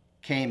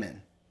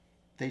 Caiman.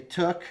 They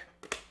took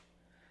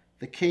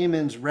the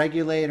Caiman's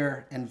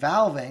regulator and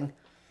valving,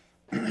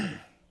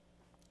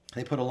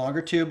 they put a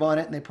longer tube on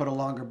it and they put a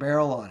longer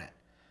barrel on it.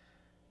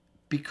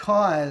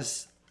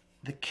 Because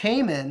the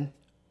Caiman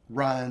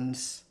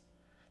runs,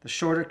 the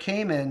shorter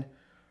Caiman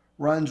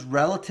runs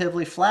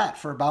relatively flat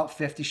for about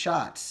 50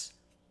 shots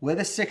with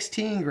a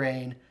 16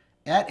 grain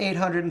at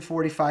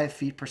 845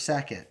 feet per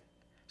second.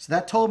 So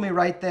that told me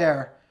right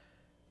there,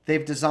 their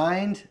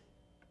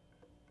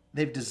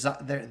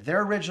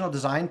original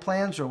design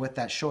plans were with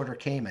that shorter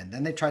Caiman.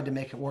 Then they tried to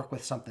make it work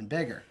with something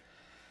bigger.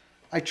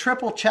 I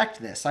triple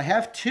checked this. I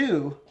have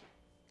two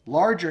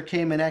larger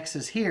Caiman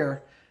X's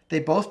here. They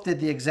both did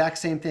the exact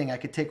same thing. I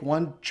could take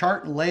one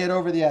chart and lay it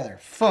over the other.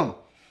 Boom,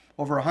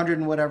 over 100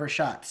 and whatever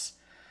shots.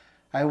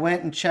 I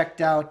went and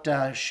checked out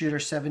Shooter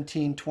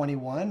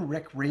 1721,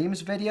 Rick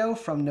Ream's video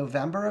from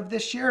November of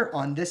this year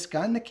on this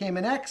gun, the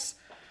Caiman X,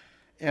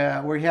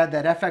 where he had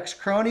that FX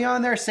Crony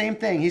on there. Same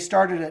thing. He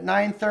started at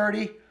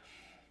 930,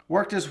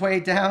 worked his way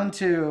down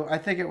to, I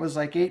think it was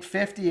like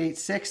 850,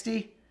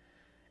 860,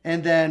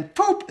 and then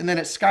poop, and then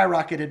it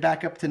skyrocketed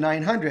back up to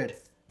 900.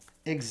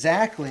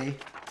 exactly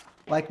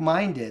like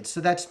mine did. So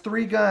that's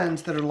 3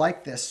 guns that are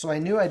like this. So I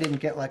knew I didn't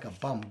get like a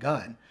bum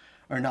gun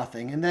or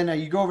nothing. And then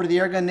you go over to the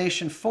Airgun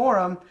Nation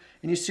forum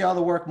and you see all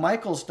the work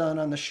Michael's done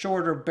on the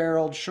shorter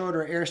barreled,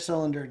 shorter air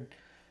cylindered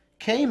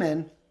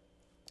Caiman.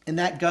 And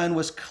that gun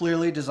was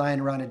clearly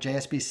designed around a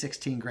JSB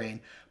 16 grain,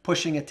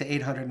 pushing it to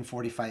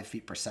 845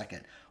 feet per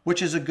second,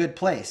 which is a good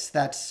place.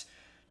 That's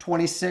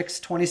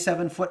 26,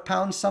 27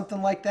 foot-pounds,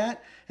 something like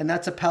that. And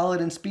that's a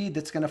pellet and speed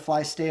that's going to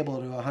fly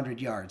stable to 100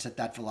 yards at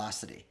that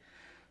velocity.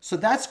 So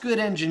that's good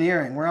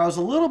engineering. Where I was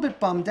a little bit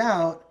bummed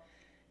out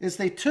is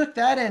they took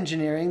that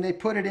engineering, they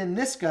put it in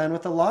this gun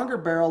with a longer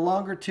barrel,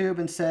 longer tube,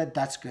 and said,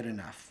 that's good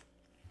enough.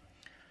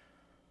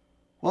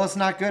 Well, it's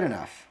not good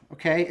enough,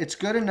 okay? It's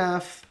good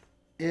enough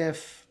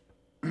if,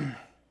 let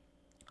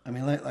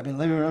me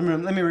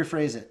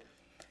rephrase it.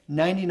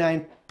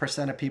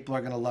 99% of people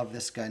are going to love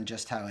this gun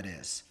just how it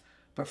is.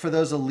 But for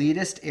those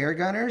elitist air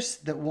gunners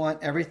that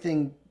want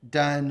everything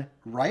done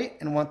right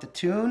and want the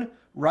tune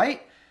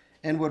right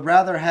and would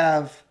rather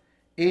have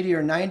 80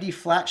 or 90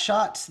 flat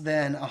shots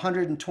than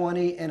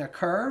 120 in a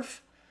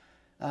curve,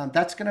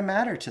 that's going to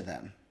matter to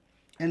them.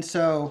 And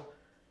so,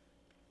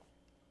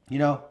 you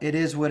know, it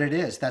is what it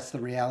is. That's the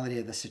reality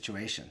of the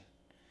situation.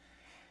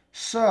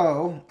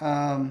 So,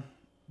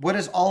 what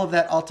does all of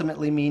that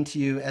ultimately mean to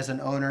you as an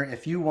owner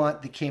if you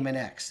want the Caiman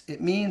X? It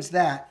means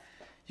that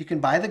you can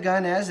buy the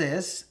gun as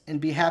is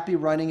and be happy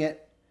running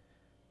it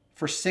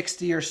for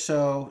 60 or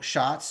so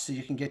shots so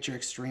you can get your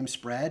extreme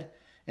spread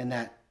in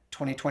that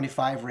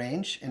 20-25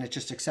 range and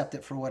just accept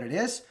it for what it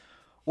is.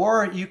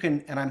 Or you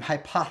can, and I'm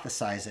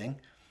hypothesizing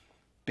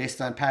based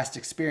on past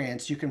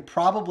experience, you can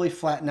probably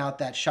flatten out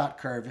that shot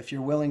curve if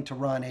you're willing to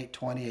run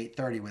 820,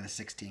 830 with a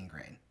 16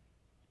 grain,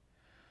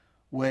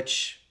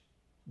 which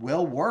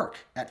will work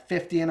at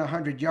 50 and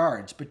 100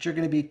 yards, but you're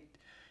going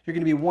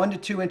to be 1 to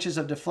 2 inches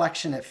of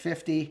deflection at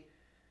 50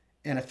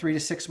 in a 3 to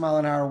 6 mile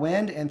an hour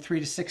wind, and 3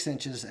 to 6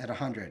 inches at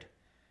 100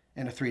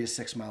 in a 3 to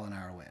 6 mile an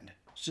hour wind.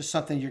 It's just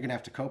something you're going to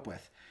have to cope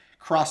with.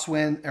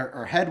 Crosswind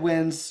or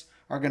headwinds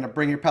are going to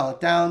bring your pellet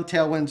down.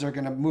 Tailwinds are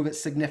going to move it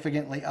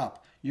significantly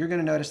up. You're going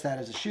to notice that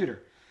as a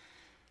shooter.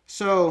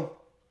 So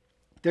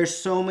there's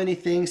so many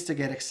things to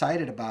get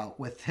excited about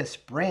with this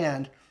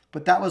brand,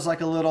 but that was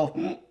like a little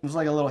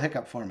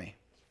hiccup for me.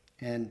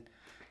 And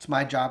it's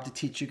my job to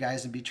teach you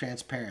guys and be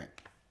transparent.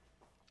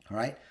 All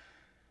right.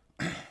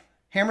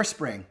 Hammer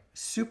spring,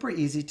 super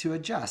easy to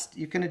adjust.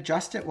 You can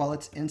adjust it while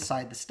it's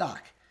inside the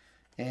stock.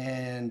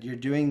 And you're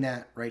doing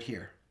that right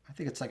here. I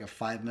think it's like a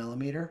 5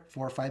 millimeter,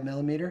 4 or 5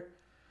 millimeter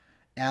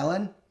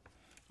Allen.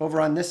 Over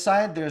on this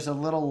side, there's a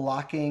little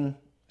locking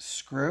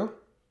screw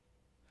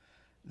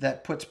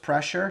that puts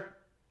pressure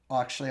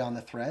actually on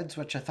the threads,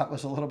 which I thought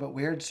was a little bit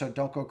weird, so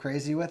don't go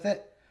crazy with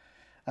it,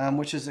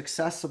 which is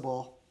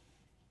accessible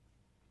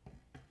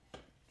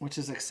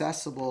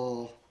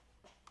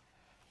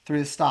through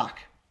the stock.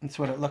 That's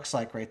what it looks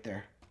like right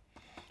there.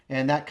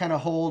 And that kind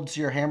of holds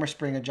your hammer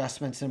spring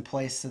adjustments in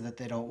place so that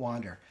they don't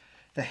wander.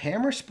 The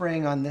hammer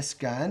spring on this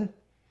gun,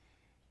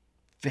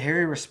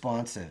 very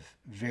responsive,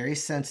 very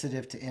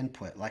sensitive to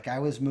input. Like I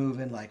was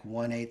moving like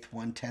 1/8,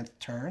 1/10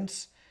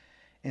 turns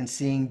and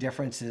seeing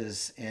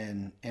differences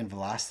in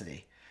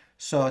velocity.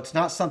 So it's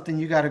not something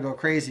you got to go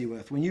crazy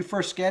with. When you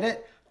first get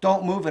it,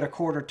 don't move it a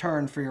 1/4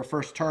 turn for your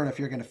first turn if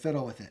you're going to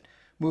fiddle with it.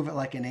 Move it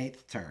like an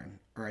 1/8 turn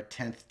or a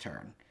 10th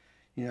turn,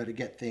 you know, to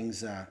get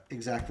things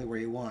exactly where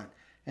you want.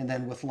 And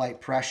then with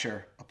light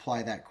pressure,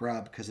 apply that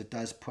grub because it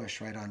does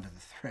push right onto the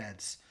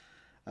threads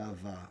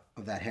of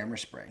that hammer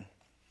spring.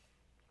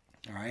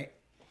 All right.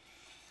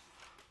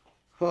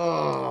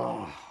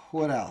 Oh,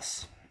 what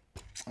else?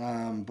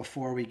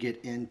 Before we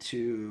get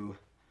into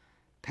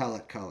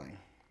pellet culling.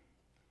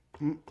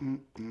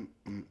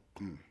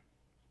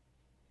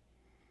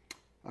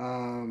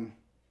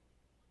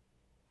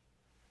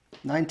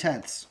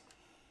 9/10.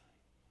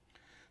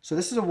 So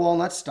this is a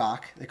walnut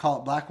stock. They call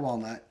it black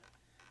walnut.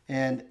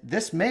 And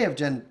this may have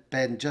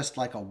been just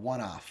like a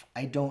one-off.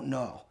 I don't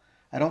know.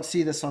 I don't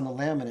see this on the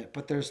laminate,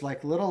 but there's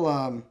like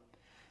little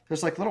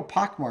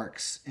pock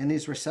marks in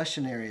these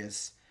recession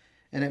areas.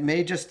 And it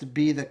may just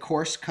be the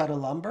coarse cut of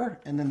lumber,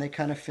 and then they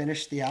kind of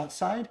finished the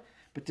outside,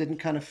 but didn't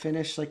kind of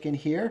finish like in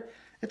here.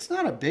 It's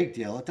not a big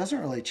deal. It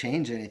doesn't really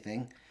change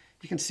anything.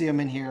 You can see them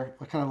in here,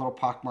 what kind of little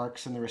pock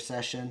marks in the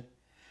recession.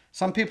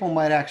 Some people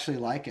might actually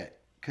like it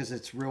because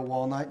it's real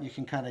walnut. You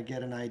can kind of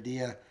get an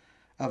idea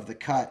of the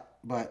cut.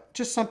 But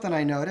just something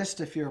I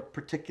noticed, if you're a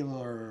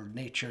particular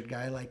natured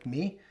guy like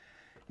me,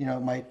 you know,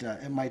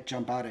 it might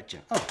jump out at you.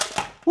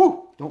 Oh,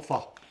 whoo, don't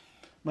fall.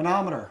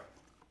 Manometer.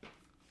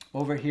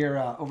 Over here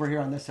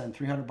on this end,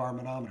 300 bar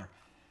manometer.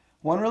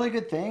 One really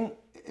good thing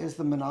is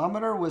the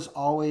manometer was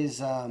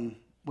always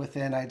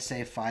within, I'd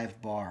say,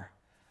 5 bar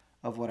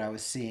of what I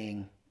was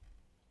seeing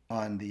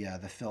on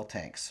the fill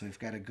tanks. So we've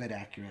got a good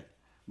accurate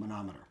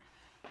manometer.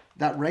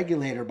 That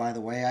regulator, by the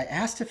way, I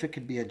asked if it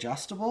could be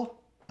adjustable.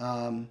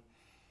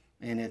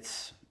 And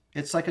it's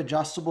like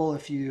adjustable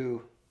if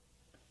you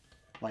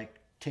like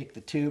take the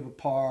tube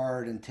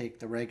apart and take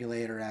the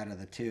regulator out of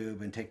the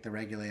tube and take the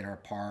regulator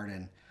apart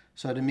and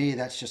So to me,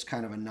 that's just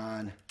kind of a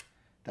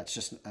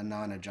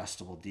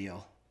non-adjustable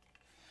deal.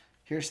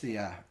 Here's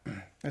the,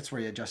 that's where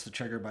you adjust the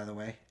trigger, by the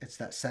way. It's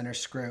that center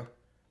screw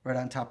right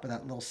on top of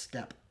that little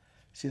step.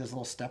 See this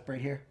little step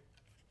right here?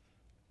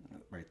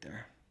 Right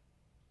there.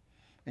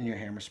 And your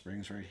hammer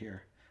springs right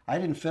here. I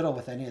didn't fiddle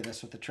with any of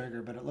this with the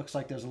trigger, but it looks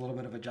like there's a little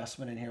bit of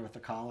adjustment in here with the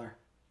collar,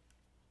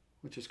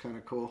 which is kind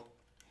of cool.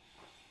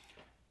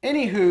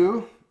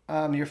 Anywho,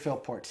 your fill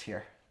port's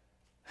here.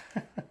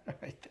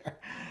 Right there.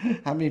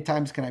 How many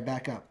times can I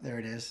back up? There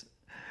it is.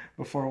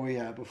 Before we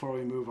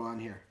move on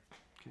here.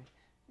 Okay.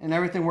 And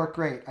everything worked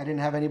great. I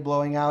didn't have any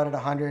blowing out at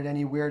 100,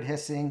 any weird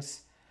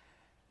hissings.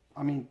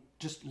 I mean,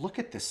 just look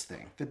at this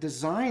thing. The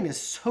design is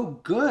so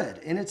good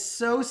and it's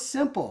so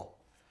simple.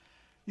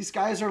 These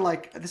guys are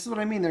like, this is what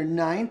I mean, they're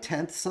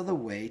 9/10 of the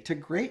way to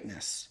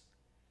greatness.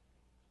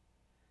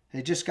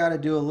 They just got to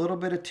do a little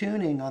bit of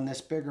tuning on this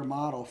bigger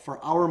model for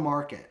our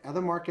market.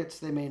 Other markets,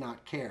 they may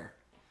not care.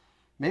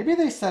 Maybe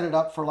they set it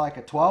up for like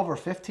a 12 or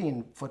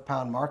 15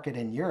 foot-pound market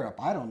in Europe.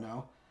 I don't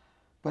know.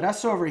 But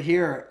us over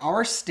here,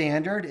 our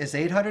standard is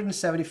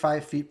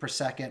 875 feet per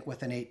second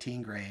with an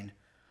 18 grain,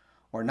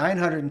 or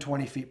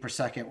 920 feet per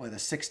second with a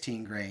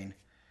 16 grain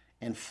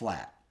and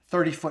flat,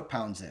 30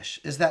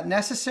 foot-pounds-ish. Is that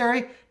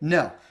necessary?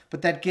 No,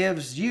 but that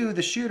gives you,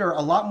 the shooter,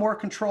 a lot more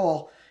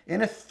control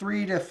in a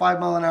 3 to 5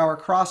 mile an hour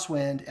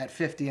crosswind at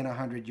 50 and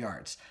 100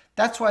 yards.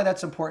 That's why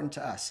that's important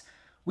to us.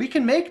 We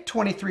can make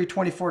 23,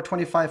 24,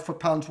 25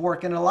 foot-pounds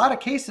work, and in a lot of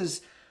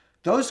cases,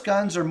 those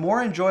guns are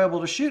more enjoyable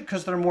to shoot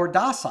because they're more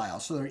docile,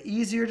 so they're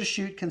easier to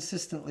shoot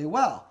consistently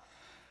well.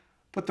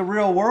 But the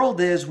real world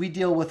is we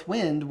deal with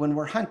wind when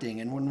we're hunting,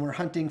 and when we're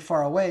hunting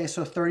far away,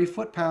 so 30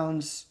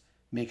 foot-pounds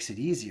makes it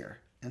easier.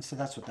 And so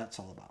that's what that's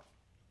all about.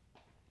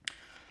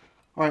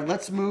 All right,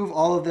 let's move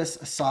all of this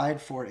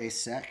aside for a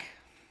sec.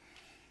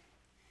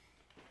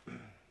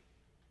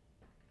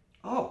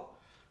 Oh,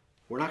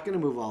 we're not going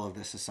to move all of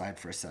this aside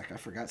for a sec. I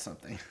forgot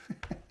something.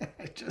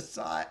 I just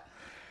saw it.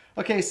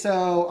 Okay,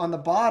 so on the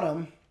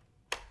bottom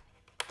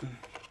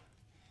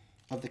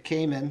of the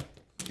Caiman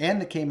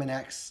and the Caiman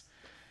X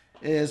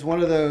is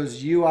one of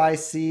those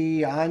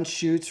UIC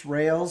on-shoots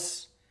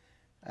rails.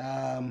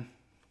 I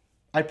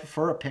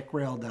prefer a pick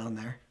rail down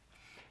there.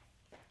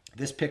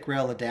 This pick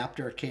rail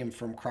adapter came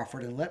from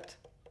Crawford & Lipped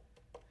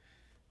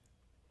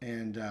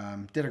and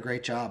did a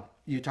great job.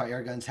 Utah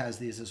Airguns has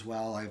these as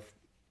well.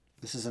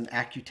 This is an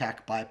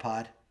AccuTac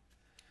bipod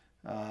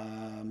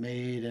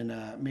made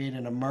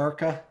in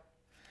America.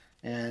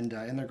 And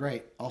they're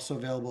great. Also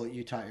available at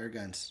Utah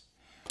Airguns.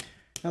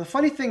 Now the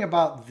funny thing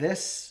about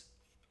this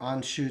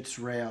on-shoots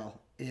rail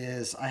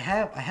is I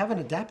have an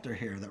adapter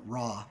here that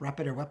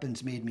Rapid Air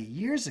Weapons made me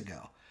years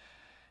ago.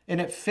 And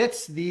it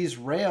fits these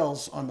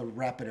rails on the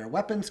Rapid Air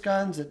Weapons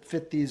guns. It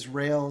fit these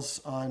rails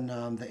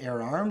on the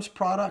Air Arms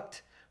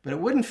product. But it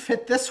wouldn't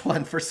fit this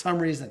one for some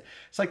reason.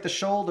 It's like the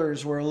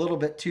shoulders were a little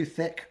bit too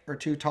thick or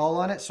too tall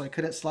on it, so I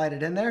couldn't slide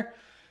it in there.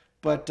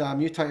 But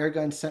Utah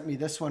Airguns sent me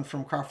this one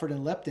from Crawford &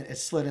 Lipped, and it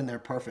slid in there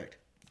perfect.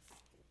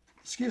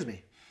 Excuse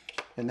me.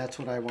 And that's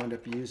what I wound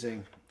up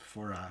using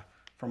for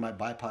my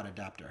bipod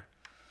adapter.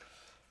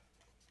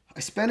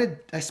 I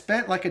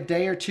spent like a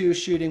day or two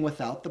shooting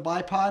without the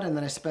bipod, and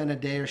then I spent a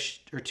day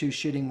or two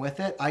shooting with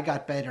it. I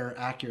got better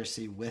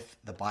accuracy with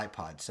the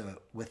bipod.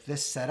 So with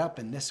this setup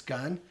and this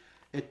gun,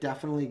 it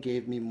definitely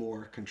gave me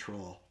more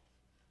control.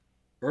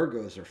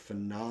 Ergos are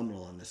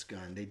phenomenal on this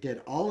gun. They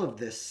did all of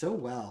this so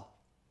well.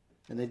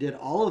 And they did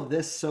all of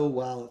this so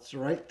well. It's the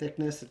right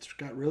thickness. It's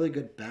got really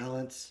good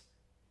balance.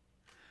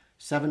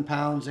 7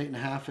 pounds,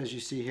 8.5, as you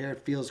see here. It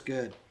feels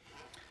good.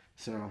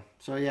 So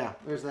yeah,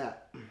 there's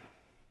that.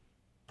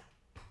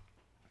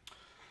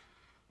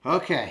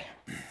 Okay.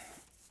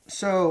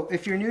 So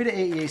if you're new to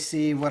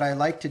AEAC, what I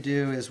like to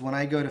do is when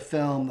I go to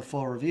film the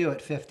full review at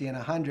 50 and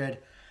 100,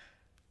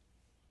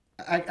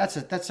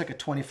 that's like a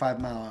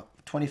 25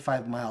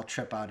 mile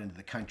trip out into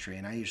the country,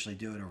 and I usually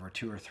do it over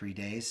 2 or 3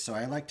 days. So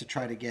I like to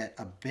try to get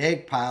a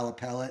big pile of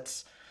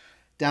pellets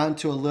down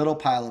to a little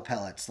pile of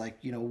pellets. Like,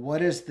 you know,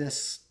 what is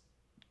this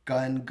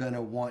gun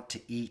gonna want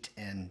to eat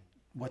and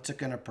what's it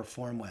gonna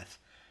perform with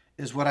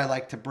is what I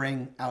like to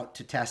bring out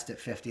to test at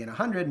 50 and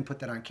 100 and put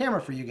that on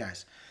camera for you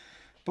guys.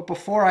 But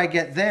before I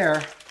get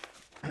there,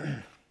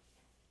 I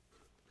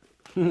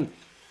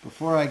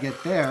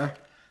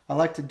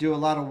like to do a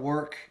lot of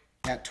work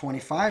at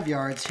 25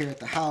 yards here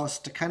at the house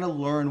to kind of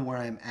learn where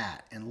I'm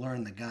at and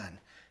learn the gun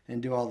and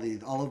do all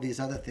of these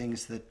other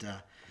things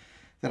that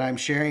I'm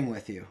sharing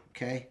with you,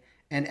 okay?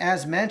 And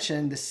as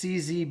mentioned, the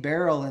CZ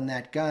barrel in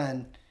that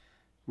gun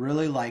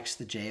really likes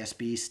the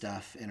JSB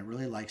stuff, and it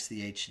really likes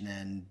the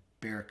H&N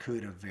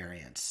Barracuda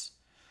variants.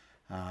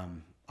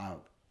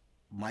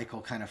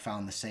 Michael kind of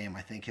found the same.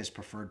 I think his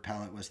preferred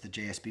pellet was the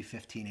JSB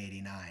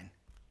 1589.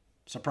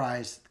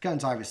 Surprise, the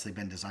gun's obviously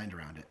been designed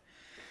around it.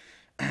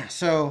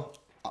 So,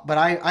 but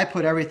I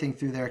put everything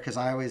through there because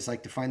I always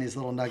like to find these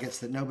little nuggets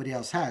that nobody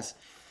else has.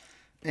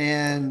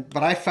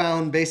 But I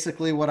found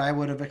basically what I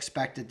would have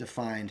expected to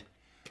find.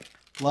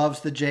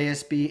 Loves the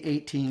JSB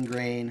 18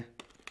 grain.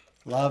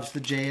 Loves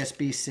the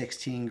JSB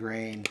 16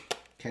 grain.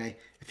 Okay,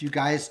 if you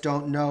guys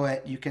don't know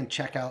it, you can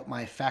check out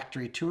my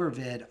factory tour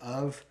vid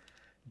of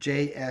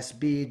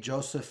JSB,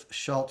 Joseph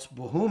Schultz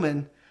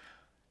Bohuman,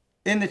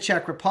 in the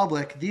Czech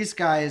Republic. These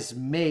guys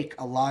make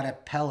a lot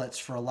of pellets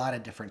for a lot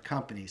of different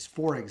companies.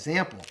 For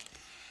example,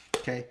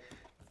 okay,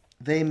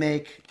 they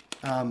make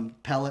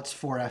pellets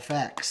for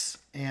FX,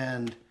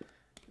 and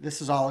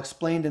this is all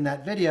explained in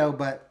that video,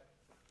 but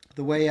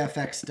the way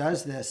FX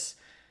does this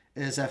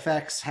is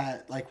FX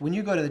had, like, when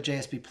you go to the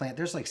JSB plant,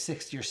 there's like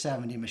 60 or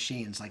 70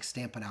 machines like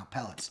stamping out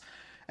pellets.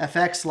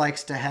 FX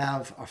likes to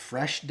have a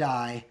fresh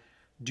die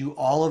do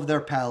all of their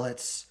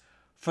pellets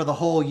for the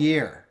whole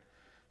year.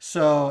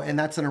 So, and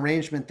that's an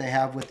arrangement they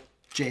have with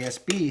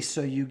JSB,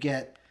 so you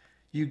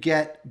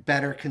get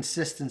better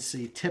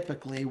consistency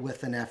typically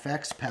with an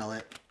FX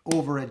pellet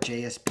over a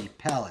JSB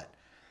pellet.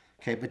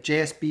 Okay, but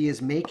JSB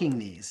is making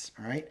these,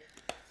 all right?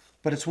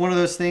 But it's one of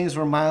those things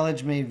where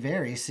mileage may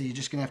vary, so you're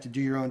just going to have to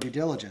do your own due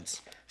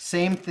diligence.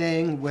 Same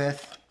thing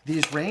with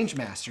these Range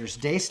Masters.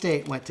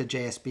 Daystate went to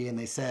JSB and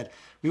they said,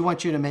 we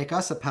want you to make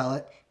us a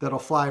pellet that'll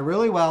fly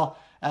really well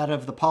out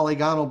of the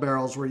polygonal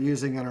barrels we're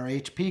using on our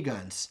HP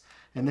guns.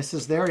 And this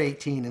is their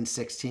 18 and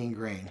 16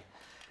 grain.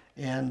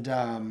 And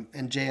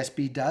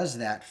JSB does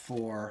that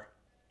for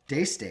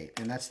Daystate,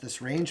 and that's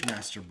this Range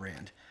Master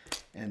brand.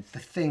 And the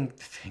thing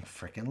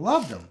freaking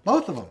loved them,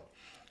 both of them,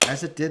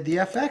 as it did the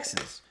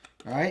FXs.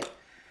 All right,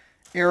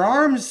 Air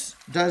Arms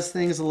does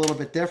things a little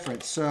bit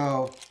different.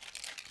 So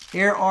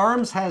Air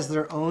Arms has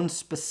their own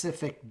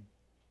specific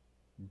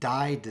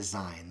die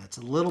design that's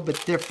a little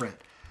bit different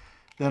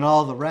than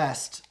all the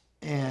rest.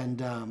 And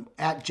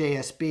at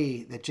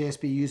JSB, that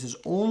JSB uses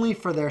only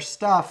for their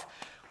stuff,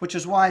 which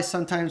is why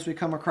sometimes we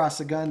come across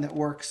a gun that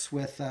works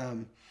with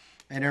an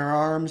Air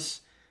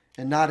Arms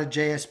and not a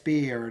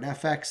JSB, or an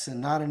FX and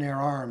not an Air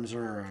Arms,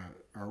 or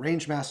a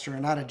Range Master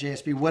and not a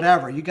JSB,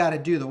 whatever. You got to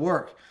do the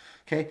work.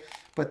 Okay,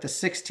 but the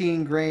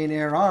 16 grain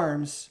Air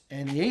Arms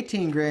and the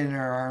 18 grain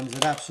Air Arms,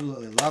 it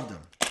absolutely loved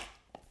them.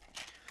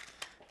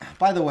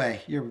 By the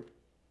way,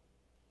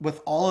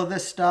 with all of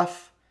this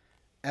stuff,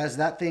 as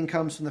that thing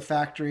comes from the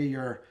factory,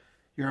 you're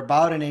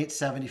about an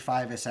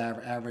 875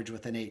 average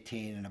with an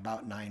 18 and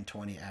about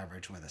 920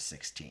 average with a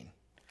 16.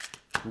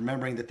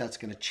 Remembering that that's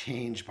going to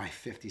change by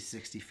 50,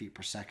 60 feet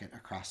per second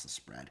across the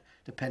spread,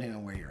 depending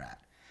on where you're at.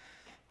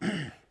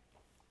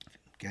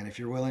 Again, if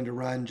you're willing to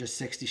run just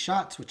 60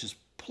 shots, which is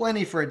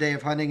plenty for a day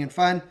of hunting and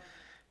fun,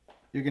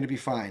 you're going to be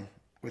fine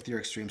with your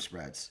extreme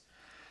spreads.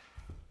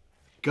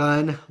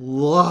 Gun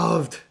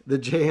loved the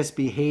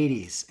JSB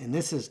Hades, and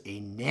this is a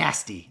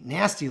nasty,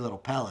 nasty little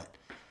pellet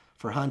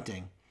for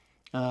hunting.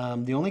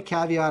 The only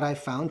caveat I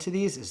found to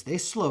these is they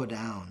slow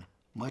down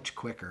much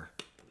quicker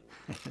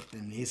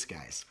than these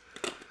guys.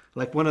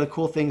 Like, one of the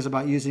cool things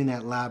about using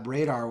that lab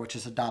radar, which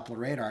is a Doppler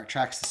radar, it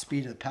tracks the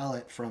speed of the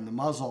pellet from the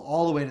muzzle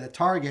all the way to the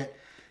target,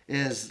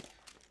 is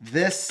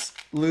this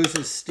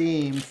loses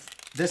steam.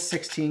 This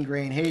 16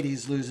 grain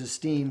Hades loses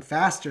steam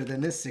faster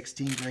than this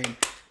 16 grain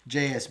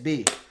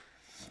JSB.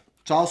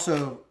 It's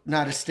also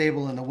not as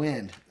stable in the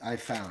wind,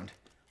 I've found,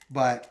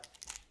 but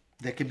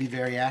that could be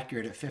very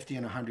accurate at 50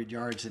 and 100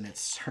 yards, and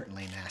it's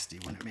certainly nasty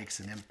when it makes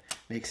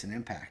an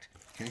impact.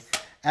 Okay,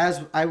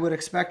 as I would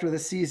expect with a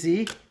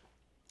CZ,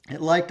 it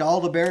liked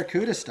all the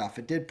Barracuda stuff.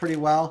 It did pretty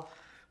well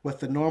with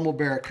the normal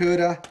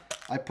Barracuda.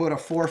 I put a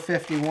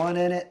 451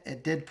 in it.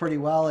 It did pretty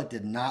well. It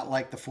did not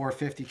like the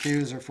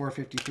 452s or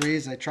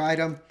 453s. I tried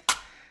them,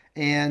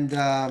 and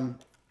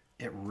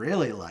it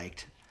really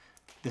liked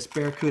this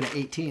Barracuda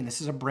 18. This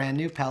is a brand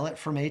new pellet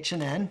from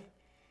H&N,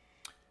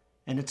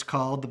 and it's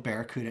called the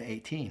Barracuda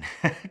 18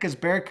 because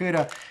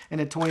Barracuda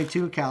in a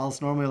 22 cal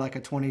is normally like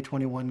a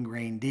 20-21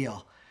 grain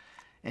deal.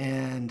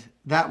 And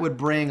that would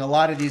bring a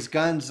lot of these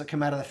guns that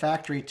come out of the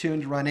factory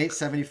tuned to run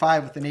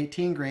 875 with an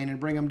 18 grain and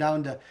bring them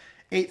down to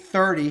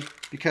 830,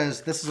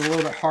 because this is a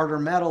little bit harder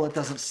metal. It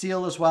doesn't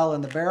seal as well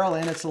in the barrel,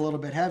 and it's a little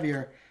bit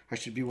heavier. I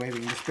should be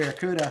waving this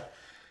Barracuda.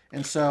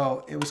 And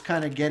so it was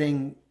kind of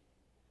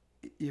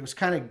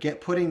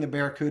putting the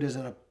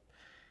Barracudas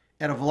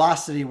at a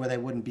velocity where they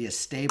wouldn't be as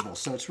stable.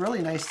 So it's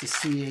really nice to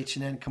see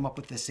H&N come up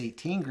with this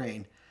 18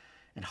 grain.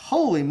 And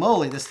holy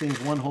moly, this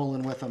thing's one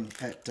holing with them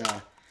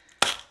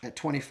at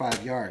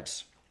 25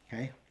 yards.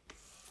 Okay.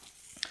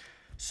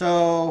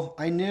 So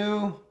I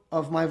knew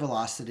of my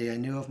velocity. I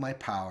knew of my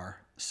power.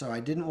 So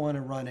I didn't want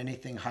to run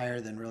anything higher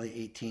than really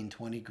 18,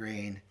 20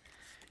 grain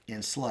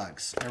in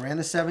slugs. I ran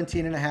the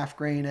 17.5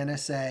 grain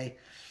NSA.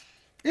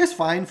 It's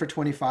fine for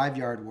 25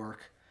 yard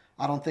work.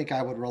 I don't think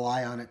I would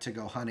rely on it to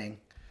go hunting,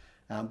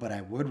 but I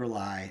would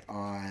rely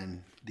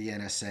on the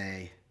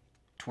NSA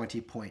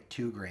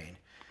 20.2 grain.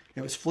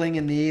 It was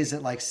flinging these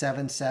at like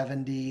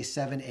 770,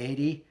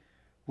 780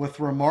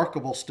 with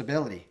remarkable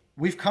stability.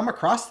 We've come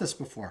across this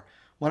before.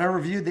 When I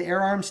reviewed the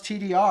Air Arms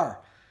TDR,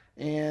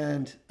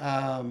 and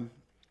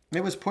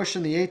it was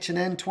pushing the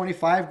H&N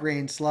 25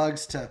 grain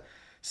slugs to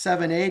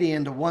 780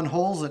 into one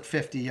holes at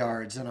 50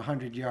 yards and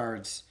 100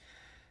 yards.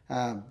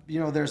 You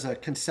know, there's a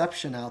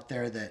conception out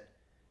there that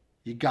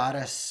you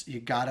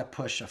gotta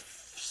push a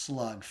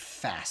slug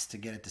fast to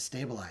get it to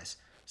stabilize.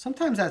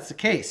 Sometimes that's the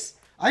case.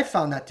 I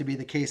found that to be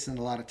the case in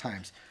a lot of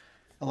times,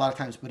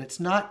 but it's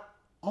not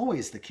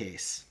always the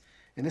case.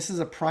 And this is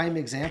a prime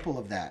example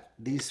of that.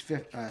 These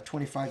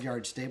 25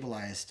 yards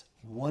stabilized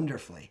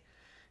wonderfully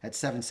at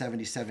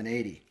 770,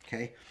 780.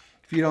 Okay.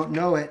 If you don't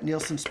know it,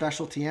 Nielsen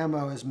Specialty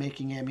Ammo is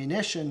making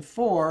ammunition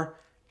for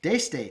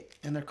Daystate,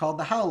 and they're called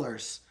the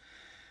Howlers.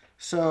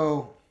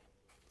 So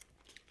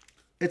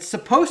it's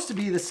supposed to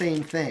be the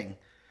same thing,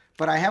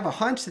 but I have a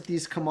hunch that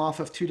these come off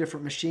of two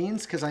different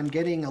machines because I'm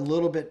getting a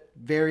little bit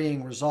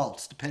varying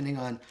results depending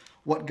on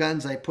what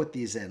guns I put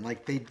these in.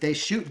 Like they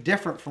shoot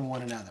different from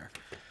one another.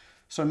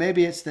 So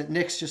maybe it's that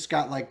Nick's just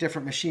got like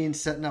different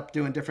machines setting up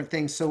doing different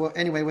things. So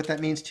anyway, what that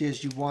means to you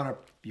is you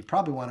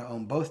probably want to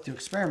own both to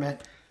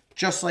experiment,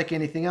 just like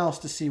anything else,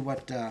 to see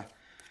what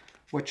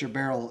your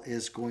barrel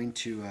is going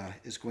to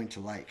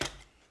like.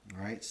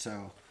 All right,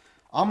 so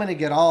I'm going to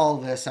get all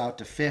this out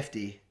to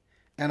 50,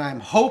 and I'm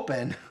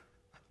hoping,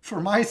 for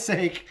my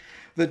sake,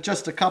 that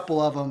just a couple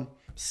of them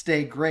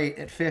stay great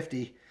at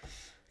 50,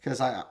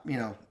 because I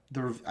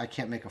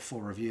can't make a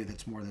full review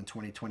that's more than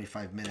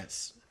 20-25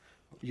 minutes.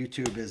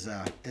 YouTube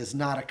is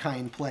not a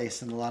kind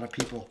place, and a lot of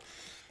people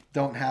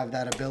don't have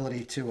that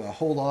ability to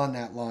hold on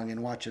that long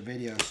and watch a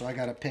video. So I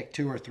got to pick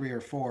 2 or 3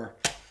 or 4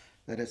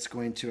 that it's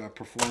going to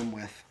perform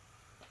with,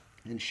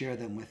 and share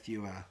them with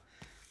you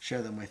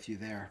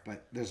there.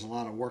 But there's a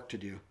lot of work to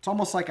do. It's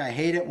almost like I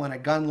hate it when a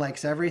gun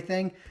likes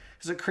everything,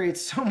 because it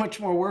creates so much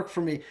more work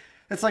for me.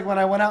 It's like when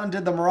I went out and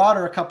did the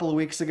Marauder a couple of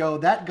weeks ago.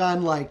 That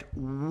gun liked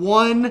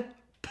 1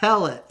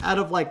 pellet out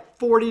of like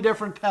 40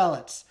 different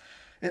pellets.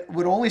 It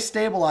would only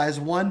stabilize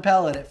 1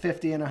 pellet at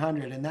 50 and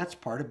 100, and that's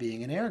part of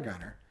being an air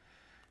gunner.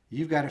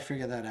 You've got to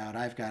figure that out.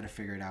 I've got to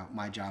figure it out.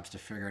 My job's to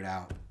figure it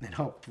out and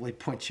hopefully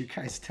point you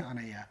guys down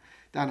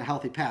a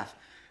healthy path.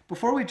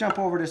 Before we jump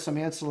over to some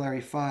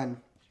ancillary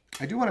fun,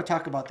 I do want to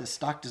talk about this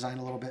stock design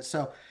a little bit.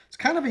 So it's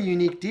kind of a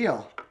unique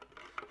deal.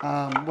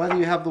 Whether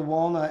you have the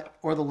walnut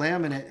or the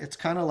laminate, it's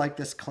kind of like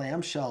this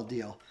clamshell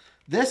deal.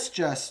 This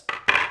just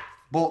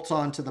bolts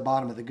onto the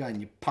bottom of the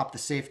gun. You pop the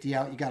safety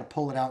out. You got to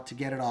pull it out to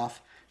get it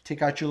off.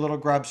 Take out your little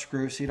grub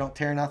screw so you don't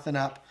tear nothing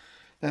up.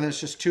 Then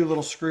there's just 2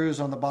 little screws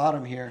on the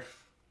bottom here.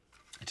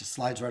 It just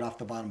slides right off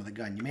the bottom of the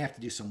gun. You may have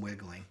to do some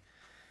wiggling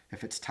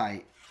if it's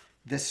tight.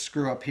 This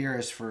screw up here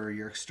is for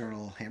your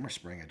external hammer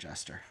spring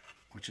adjuster,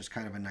 which is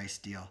kind of a nice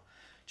deal.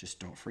 Just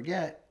don't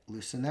forget,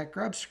 loosen that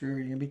grub screw.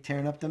 You're going to be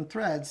tearing up them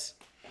threads.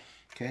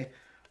 Okay,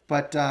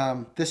 but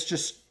this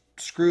just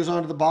screws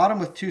onto the bottom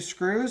with 2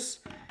 screws.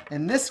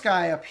 And this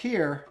guy up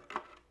here,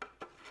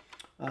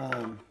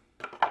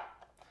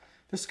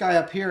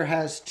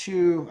 has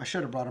 2, I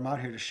should have brought him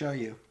out here to show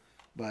you,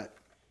 but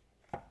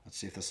let's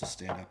see if this will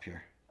stand up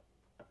here.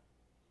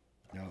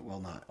 No, it will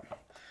not.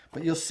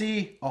 But you'll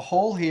see a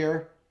hole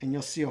here, and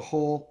you'll see a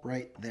hole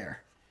right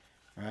there.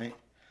 All right?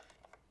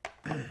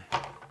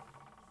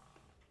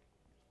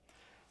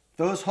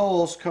 Those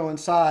holes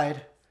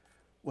coincide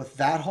with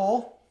that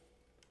hole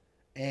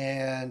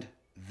and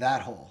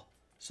that hole.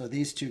 So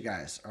these 2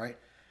 guys, all right?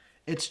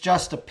 It's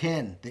just a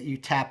pin that you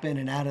tap in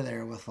and out of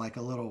there with like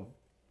a little,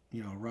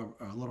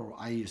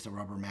 I used a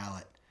rubber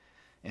mallet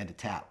and a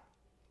tap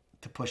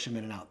to push them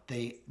in and out.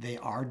 They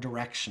are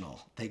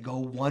directional. They go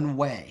one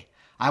way.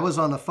 I was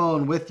on the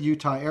phone with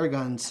Utah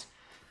Airguns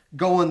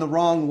going the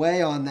wrong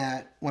way on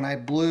that when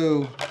I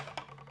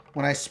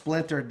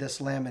splintered this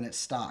laminate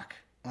stock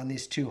on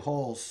these 2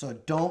 holes. So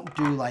don't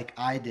do like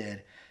I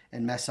did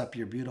and mess up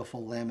your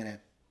beautiful laminate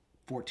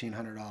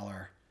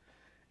 $1,400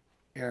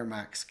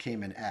 AirMaks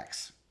Caiman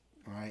X.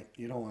 All right,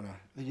 you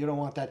don't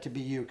want that to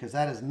be you, because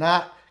that is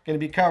not going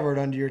to be covered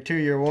under your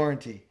 2-year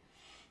warranty.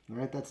 All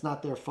right, that's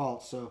not their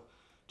fault. So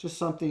just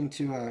something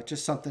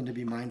to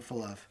be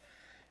mindful of.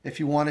 If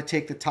you want to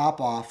take the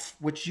top off,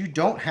 which you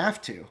don't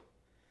have to,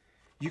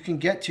 you can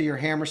get to your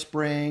hammer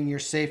spring, your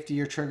safety,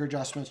 your trigger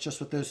adjustments just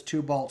with those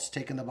 2 bolts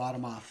taking the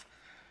bottom off.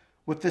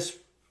 With this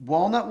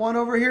walnut one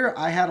over here,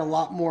 I had a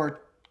lot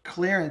more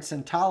clearance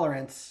and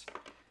tolerance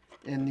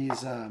in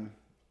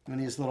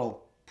these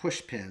little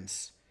push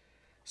pins.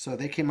 So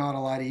they came out a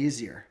lot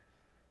easier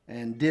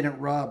and didn't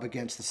rub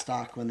against the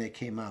stock when they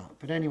came out.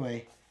 But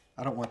anyway,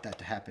 I don't want that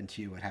to happen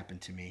to you. What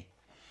happened to me.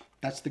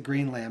 That's the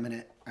green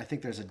laminate. I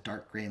think there's a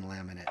dark green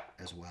laminate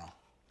as well.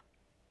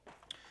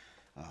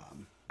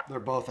 They're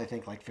both, I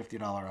think, like $50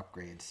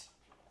 upgrades.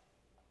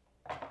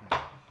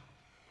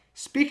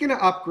 Speaking of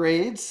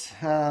upgrades,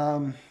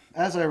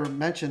 as I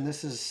mentioned,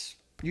 this is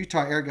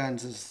Utah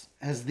Airguns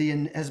has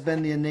been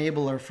the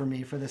enabler for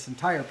me for this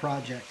entire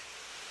project.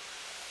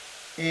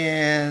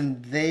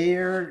 And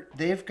they're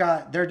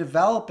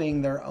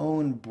developing their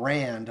own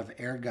brand of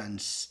airgun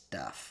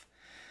stuff.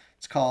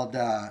 It's called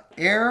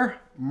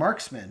Air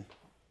Marksman.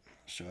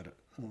 Show it.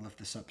 I'll lift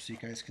this up so you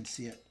guys can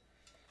see it.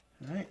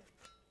 All right.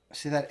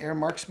 See that Air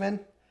Marksman?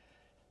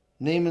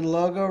 Name and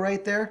logo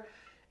right there.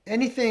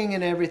 Anything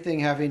and everything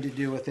having to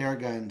do with air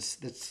guns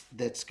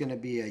that's going to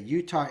be a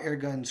Utah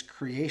Airguns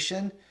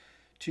creation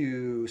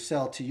to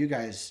sell to you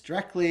guys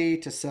directly,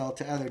 to sell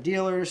to other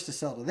dealers, to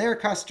sell to their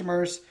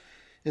customers.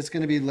 It's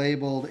going to be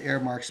labeled Air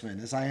Marksman,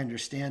 as I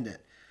understand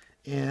it.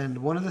 And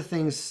one of the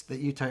things that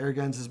Utah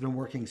Airguns has been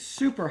working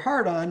super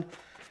hard on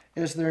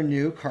is their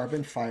new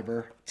carbon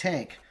fiber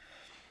tank.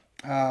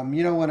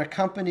 You know, when a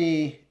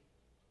company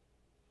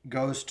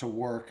goes to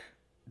work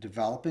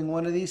developing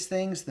one of these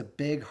things, the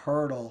big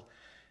hurdle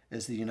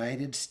is the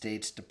United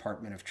States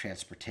Department of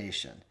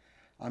Transportation.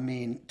 I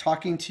mean,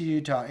 talking to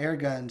Utah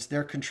Airguns,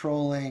 they're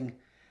controlling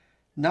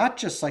not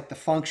just like the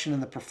function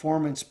and the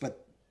performance,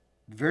 but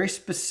very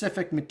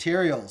specific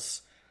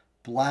materials,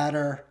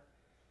 bladder,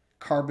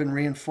 carbon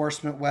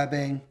reinforcement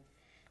webbing,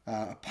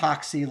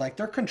 epoxy, like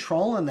they're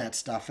controlling that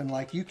stuff. And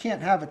like, you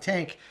can't have a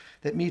tank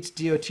that meets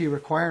DOT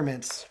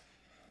requirements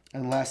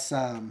unless,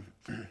 you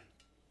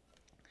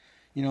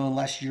know,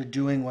 unless you're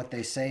doing what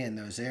they say in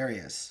those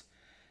areas.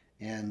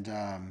 And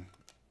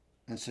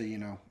so, you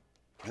know,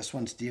 this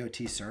one's DOT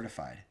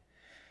certified.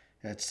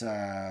 It's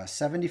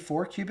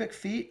 74 cubic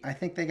feet. I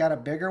think they got a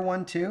bigger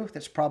one too.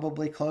 That's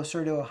probably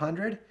closer to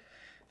 100. I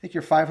think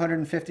your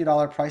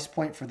 $550 price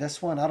point for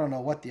this one. I don't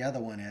know what the other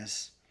one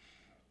is.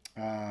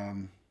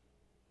 And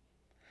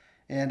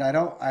I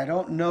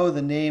don't know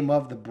the name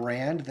of the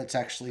brand that's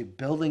actually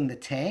building the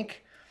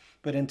tank,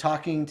 but in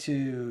talking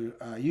to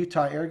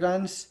Utah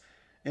Airguns,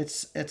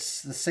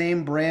 it's the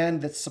same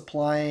brand that's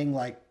supplying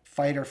like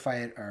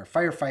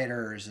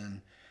firefighters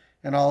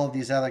and all of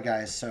these other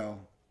guys. So,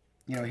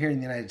 you know, here in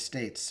the United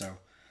States, so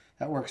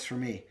that works for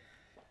me.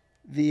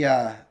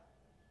 The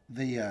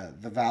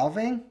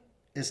valving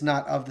is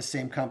not of the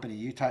same company.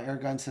 Utah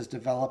Airguns has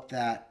developed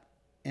that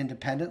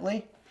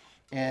independently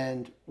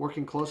and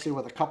working closely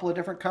with a couple of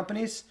different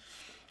companies.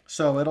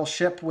 So it'll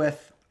ship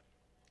with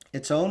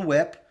its own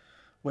whip,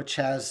 which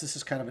has, this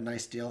is kind of a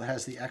nice deal, it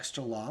has the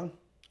extra long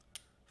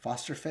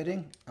Foster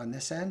fitting on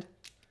this end.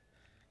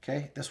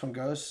 Okay, this one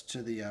goes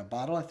to the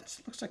bottle.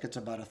 It looks like it's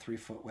about a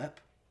 3-foot whip.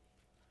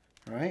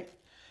 All right.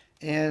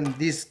 And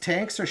these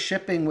tanks are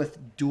shipping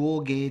with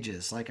dual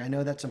gauges. Like, I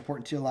know that's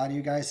important to a lot of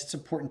you guys. It's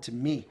important to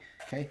me.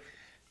 Okay.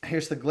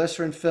 Here's the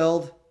glycerin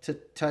filled to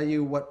tell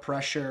you what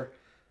pressure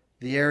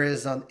the air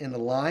is in the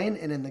line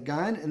and in the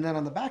gun. And then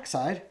on the back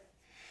side,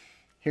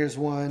 here's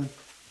one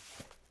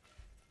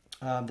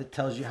that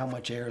tells you how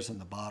much air is in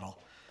the bottle.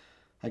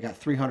 I got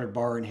 300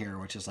 bar in here,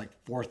 which is like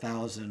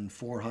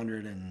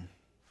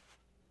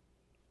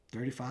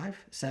 4,435,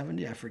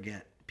 70, I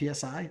forget.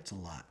 PSI, it's a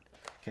lot.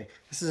 Okay,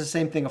 this is the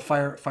same thing a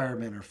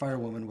fireman or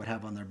firewoman would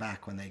have on their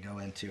back when they go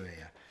into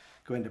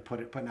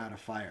putting out a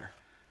fire.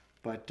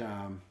 But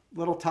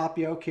little top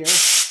yoke here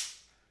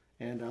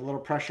and a little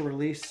pressure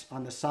release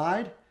on the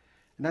side,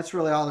 and that's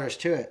really all there is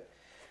to it.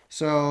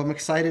 So I'm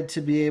excited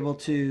to be able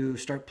to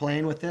start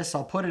playing with this.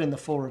 I'll put it in the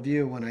full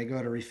review when I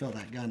go to refill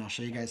that gun. I'll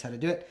show you guys how to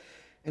do it.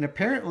 And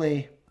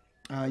apparently,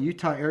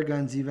 Utah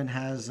Airguns even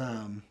has,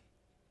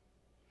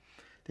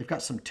 they've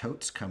got some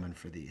totes coming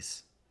for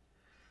these,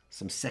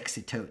 some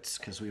sexy totes,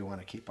 because we want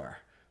to keep our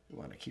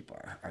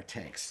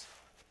tanks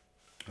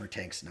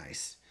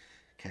nice.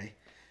 Okay.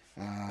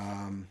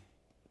 I'm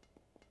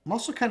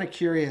also kind of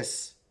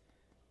curious.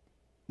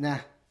 I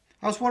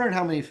was wondering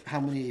how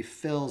many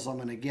fills I'm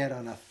going to get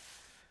on a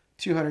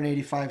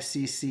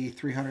 285cc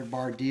 300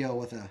 bar deal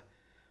with a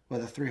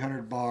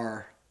 300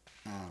 bar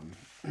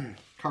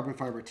carbon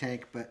fiber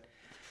tank, but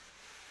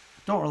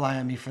don't rely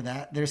on me for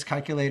that. There's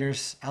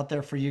calculators out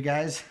there for you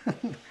guys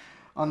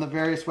on the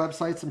various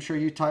websites. I'm sure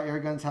Utah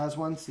Airguns has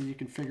one, so you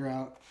can figure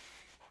out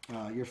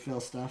your fill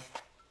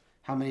stuff,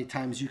 how many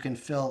times you can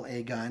fill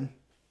a gun.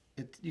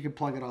 You can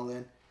plug it all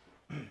in.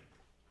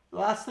 The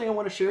last thing I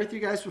want to share with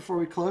you guys before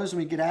we close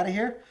and we get out of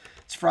here,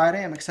 it's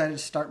Friday. I'm excited to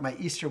start my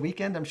Easter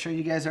weekend. I'm sure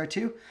you guys are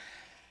too.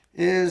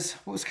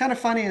 What was kind of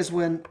funny is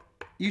when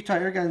Utah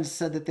Airguns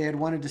said that they had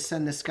wanted to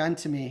send this gun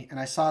to me, and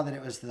I saw that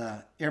it was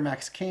the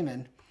AirMaks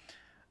Caiman,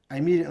 I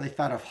immediately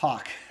thought of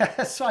Hawk.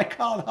 So I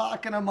called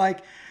Hawk and I'm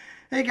like,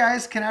 hey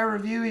guys, can I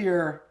review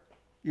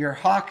your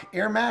Hawk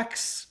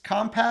AirMaks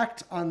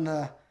Compact on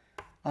the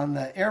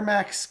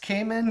AirMaks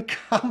Caiman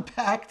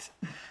Compact?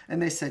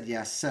 And they said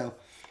yes. So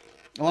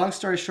long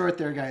story short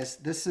there, guys,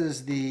 this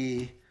is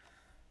the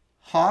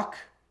Hawk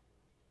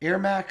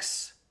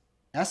AirMaks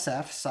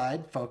SF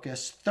side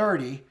focus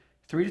 30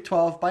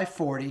 3-12 by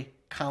 40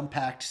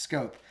 compact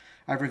scope.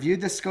 I've reviewed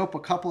this scope a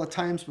couple of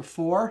times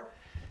before.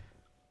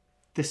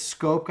 This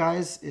scope,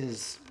 guys,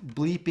 is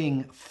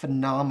bleeping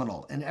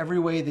phenomenal in every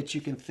way that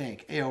you can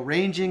think. AO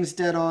ranging's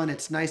dead on.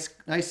 It's nice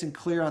and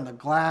clear on the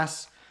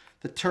glass.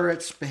 The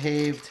turrets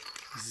behaved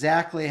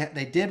exactly.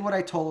 They did what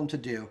I told them to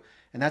do,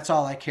 and that's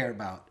all I care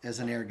about as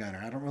an air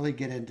gunner. I don't really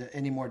get into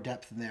any more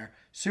depth in there.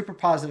 Super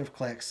positive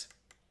clicks.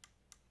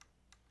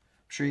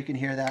 I'm sure you can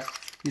hear that.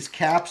 These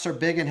caps are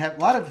big and heavy. A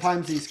lot of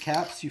times these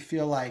caps, you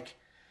feel like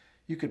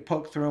you could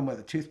poke through them with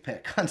a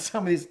toothpick on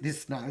some of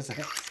these. No, it's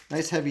a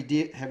nice heavy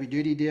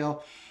duty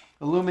deal.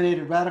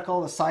 Illuminated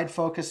reticle. The side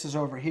focus is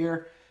over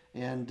here,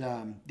 and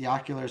the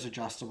ocular is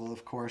adjustable,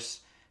 of course.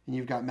 And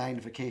you've got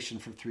magnification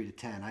from 3 to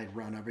 10. I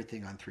run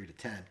everything on 3 to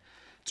 10.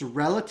 It's a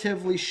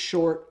relatively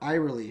short eye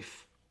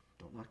relief.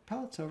 Don't knock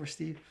pellets over,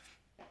 Steve.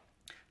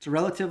 It's a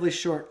relatively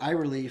short eye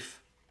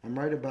relief. I'm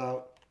right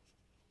about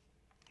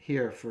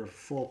here for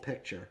full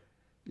picture.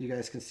 You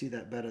guys can see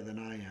that better than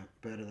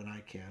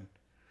I can.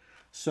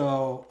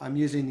 So I'm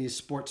using these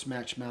sports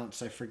match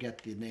mounts. I forget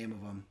the name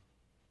of them,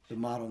 the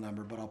model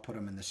number, but I'll put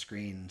them in the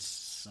screen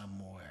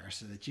somewhere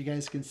so that you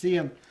guys can see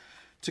them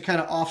to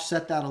kind of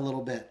offset that a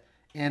little bit.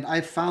 And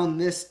I found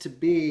this to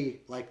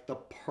be like the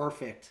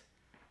perfect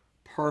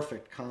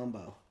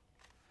combo.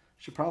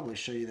 Should probably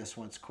show you this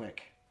once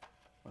quick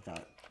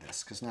without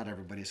this, because not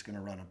everybody's going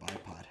to run a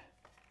bipod.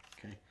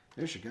 Okay,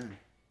 there's your gun.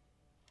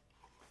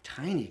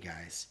 Tiny,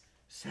 guys.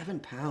 7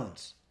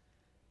 pounds.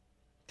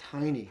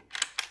 Tiny.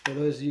 For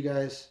those of you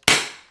guys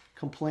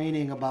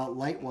complaining about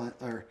light one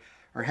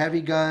or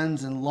heavy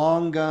guns and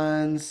long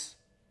guns,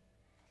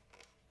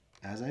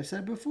 as I've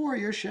said before,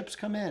 your ships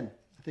come in.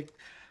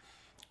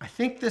 I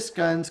think this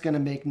gun's gonna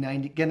get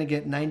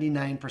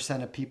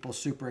 99% of people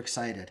super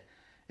excited.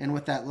 And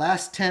with that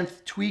last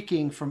 10th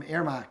tweaking from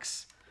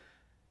AirMaks,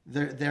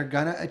 they're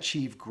gonna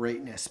achieve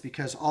greatness,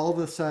 because all of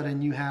a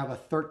sudden you have a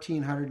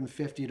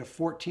 $1,350 to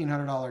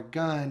 $1,400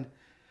 gun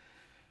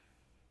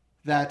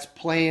that's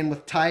playing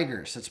with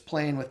Tigers, it's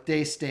playing with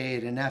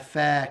Daystate and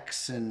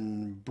FX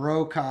and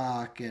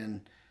Brocock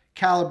and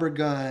Caliber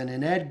Gun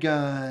and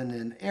Edgun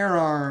and Air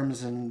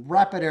Arms and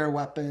Rapid Air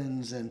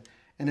Weapons, and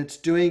it's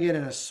doing it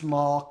in a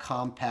small,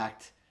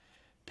 compact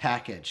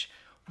package.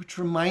 Which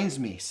reminds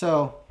me,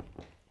 so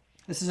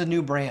this is a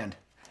new brand.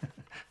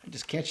 I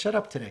just can't shut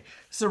up today.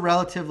 This is a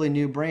relatively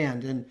new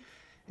brand,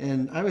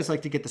 and I always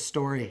like to get the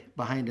story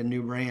behind a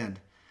new brand.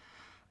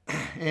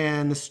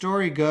 And the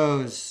story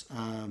goes,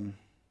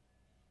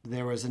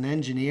 there was an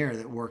engineer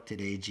that worked at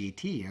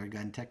AGT,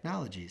 Airgun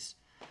Technologies,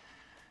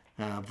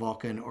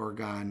 Vulcan,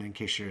 Oregon, in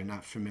case you're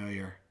not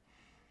familiar.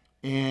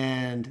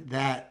 And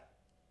that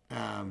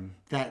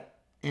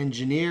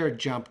engineer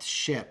jumped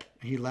ship.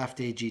 He left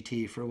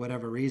AGT for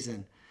whatever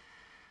reason.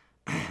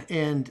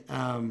 And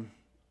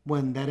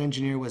when that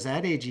engineer was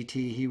at AGT,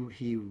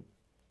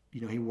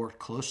 he worked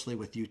closely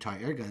with Utah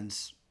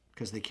Airguns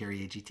because they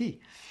carry AGT.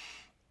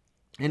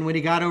 And when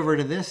he got over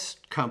to this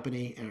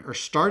company, or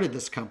started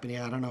this company,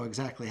 I don't know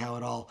exactly how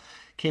it all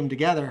came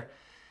together,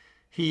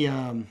 he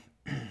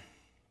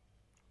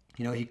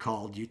he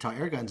called Utah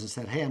Airguns and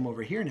said, "Hey, I'm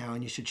over here now,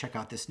 and you should check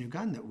out this new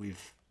gun that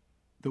we've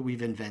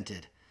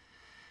invented."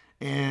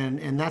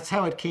 And that's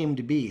how it came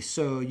to be.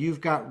 So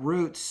you've got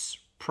roots,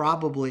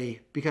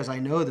 probably because I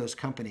know those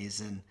companies,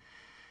 and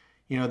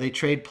they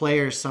trade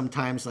players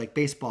sometimes like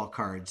baseball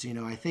cards.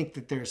 I think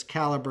that there's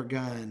Caliber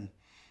Gun,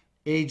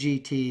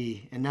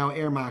 AGT, and now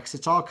AirMaks.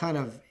 It's all kind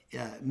of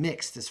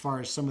mixed as far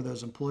as some of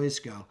those employees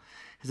go,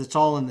 because it's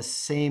all in the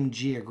same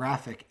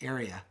geographic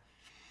area.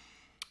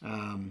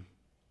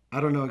 I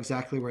don't know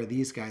exactly where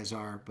these guys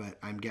are, but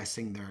I'm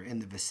guessing they're in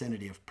the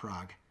vicinity of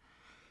Prague,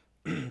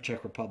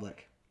 Czech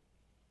Republic.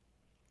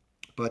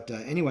 But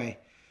anyway,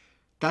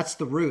 that's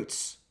the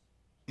roots.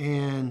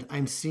 And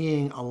I'm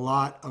seeing a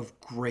lot of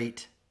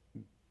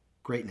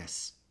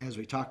greatness, as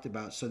we talked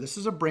about. So this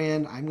is a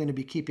brand I'm going to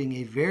be keeping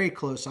a very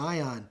close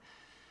eye on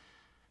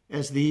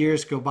as the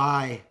years go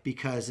by,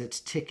 because it's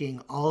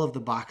ticking all of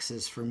the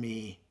boxes for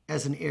me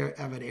as an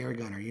avid air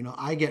gunner.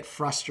 I get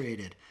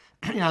frustrated.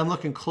 I'm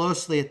looking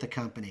closely at the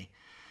company.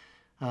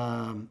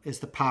 Is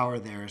the power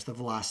there? Is the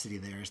velocity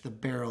there? Is the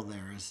barrel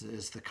there?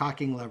 Is the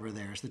cocking lever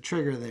there? Is the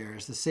trigger there?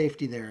 Is the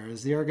safety there?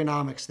 Is the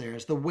ergonomics there?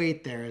 Is the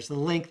weight there? Is the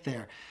length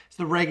there? Is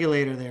the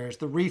regulator there? Is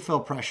the refill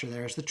pressure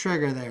there? Is the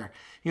trigger there?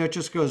 It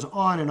just goes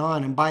on.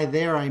 And by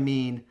there, I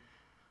mean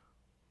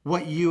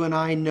what you and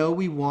I know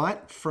we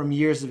want from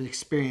years of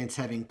experience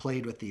having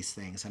played with these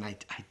things. And I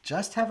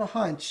just have a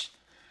hunch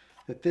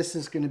that this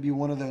is going to be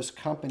one of those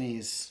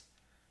companies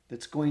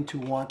that's going to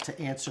want to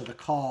answer the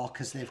call,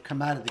 because they've come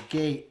out of the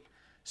gate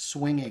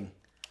swinging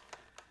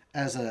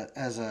as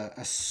a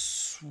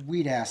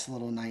sweet ass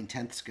little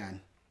 9/10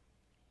 gun.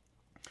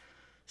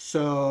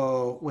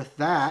 So with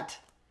that,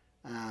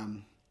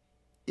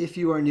 if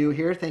you are new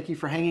here, thank you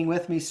for hanging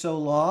with me so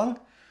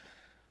long.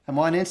 I'm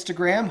on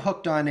Instagram,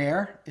 Hooked on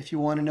Air. If you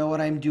want to know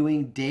what I'm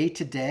doing day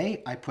to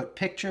day, I put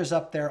pictures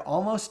up there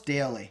almost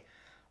daily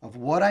of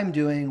what I'm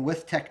doing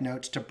with tech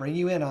notes to bring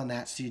you in on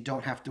that, so you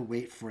don't have to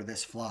wait for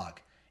this vlog.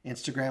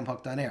 Instagram,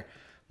 Hooked on Air.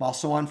 I'm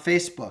also on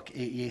Facebook,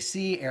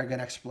 AEAC, Airgun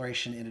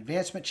Exploration and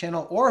Advancement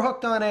Channel, or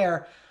Hooked on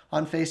Air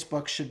on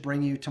Facebook should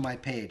bring you to my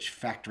page.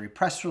 Factory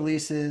press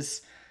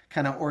releases,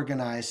 kind of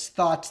organized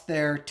thoughts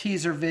there,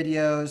 teaser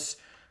videos,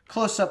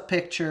 close-up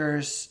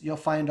pictures. You'll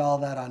find all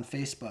that on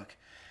Facebook.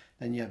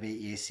 Then you have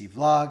AEAC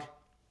Vlog,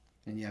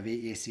 and you have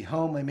AEAC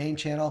Home, my main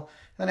channel.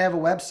 Then I have a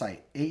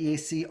website,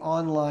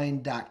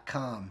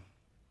 AEAConline.com,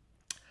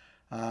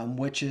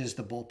 which is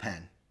the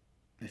bullpen.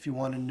 If you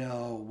want to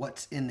know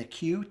what's in the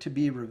queue to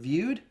be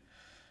reviewed,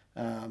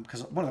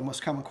 because one of the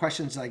most common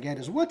questions I get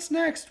is, what's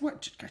next?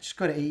 Just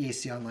go to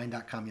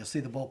AEAConline.com. You'll see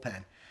the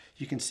bullpen.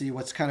 You can see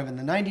what's kind of in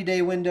the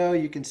 90-day window.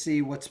 You can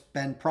see what's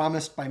been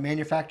promised by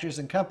manufacturers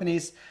and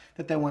companies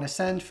that they want to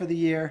send for the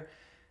year.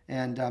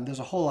 And there's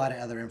a whole lot of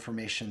other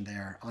information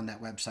there on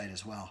that website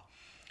as well.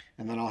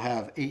 And then I'll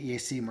have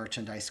AEAC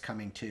merchandise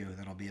coming too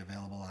that'll be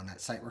available on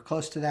that site. We're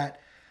close to that.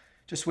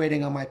 Just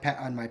waiting on my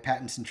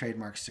patents and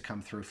trademarks to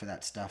come through for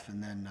that stuff,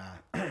 and then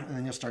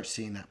you'll start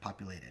seeing that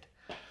populated.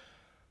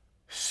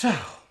 So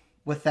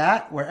with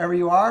that, wherever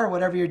you are,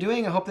 whatever you're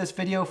doing, I hope this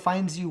video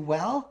finds you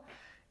well.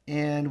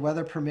 And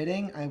weather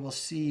permitting, I will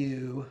see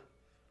you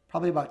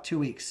probably about 2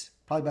 weeks.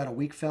 Probably about a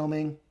week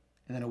filming,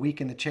 and then a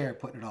week in the chair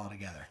putting it all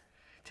together.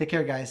 Take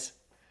care, guys.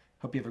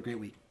 Hope you have a great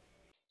week.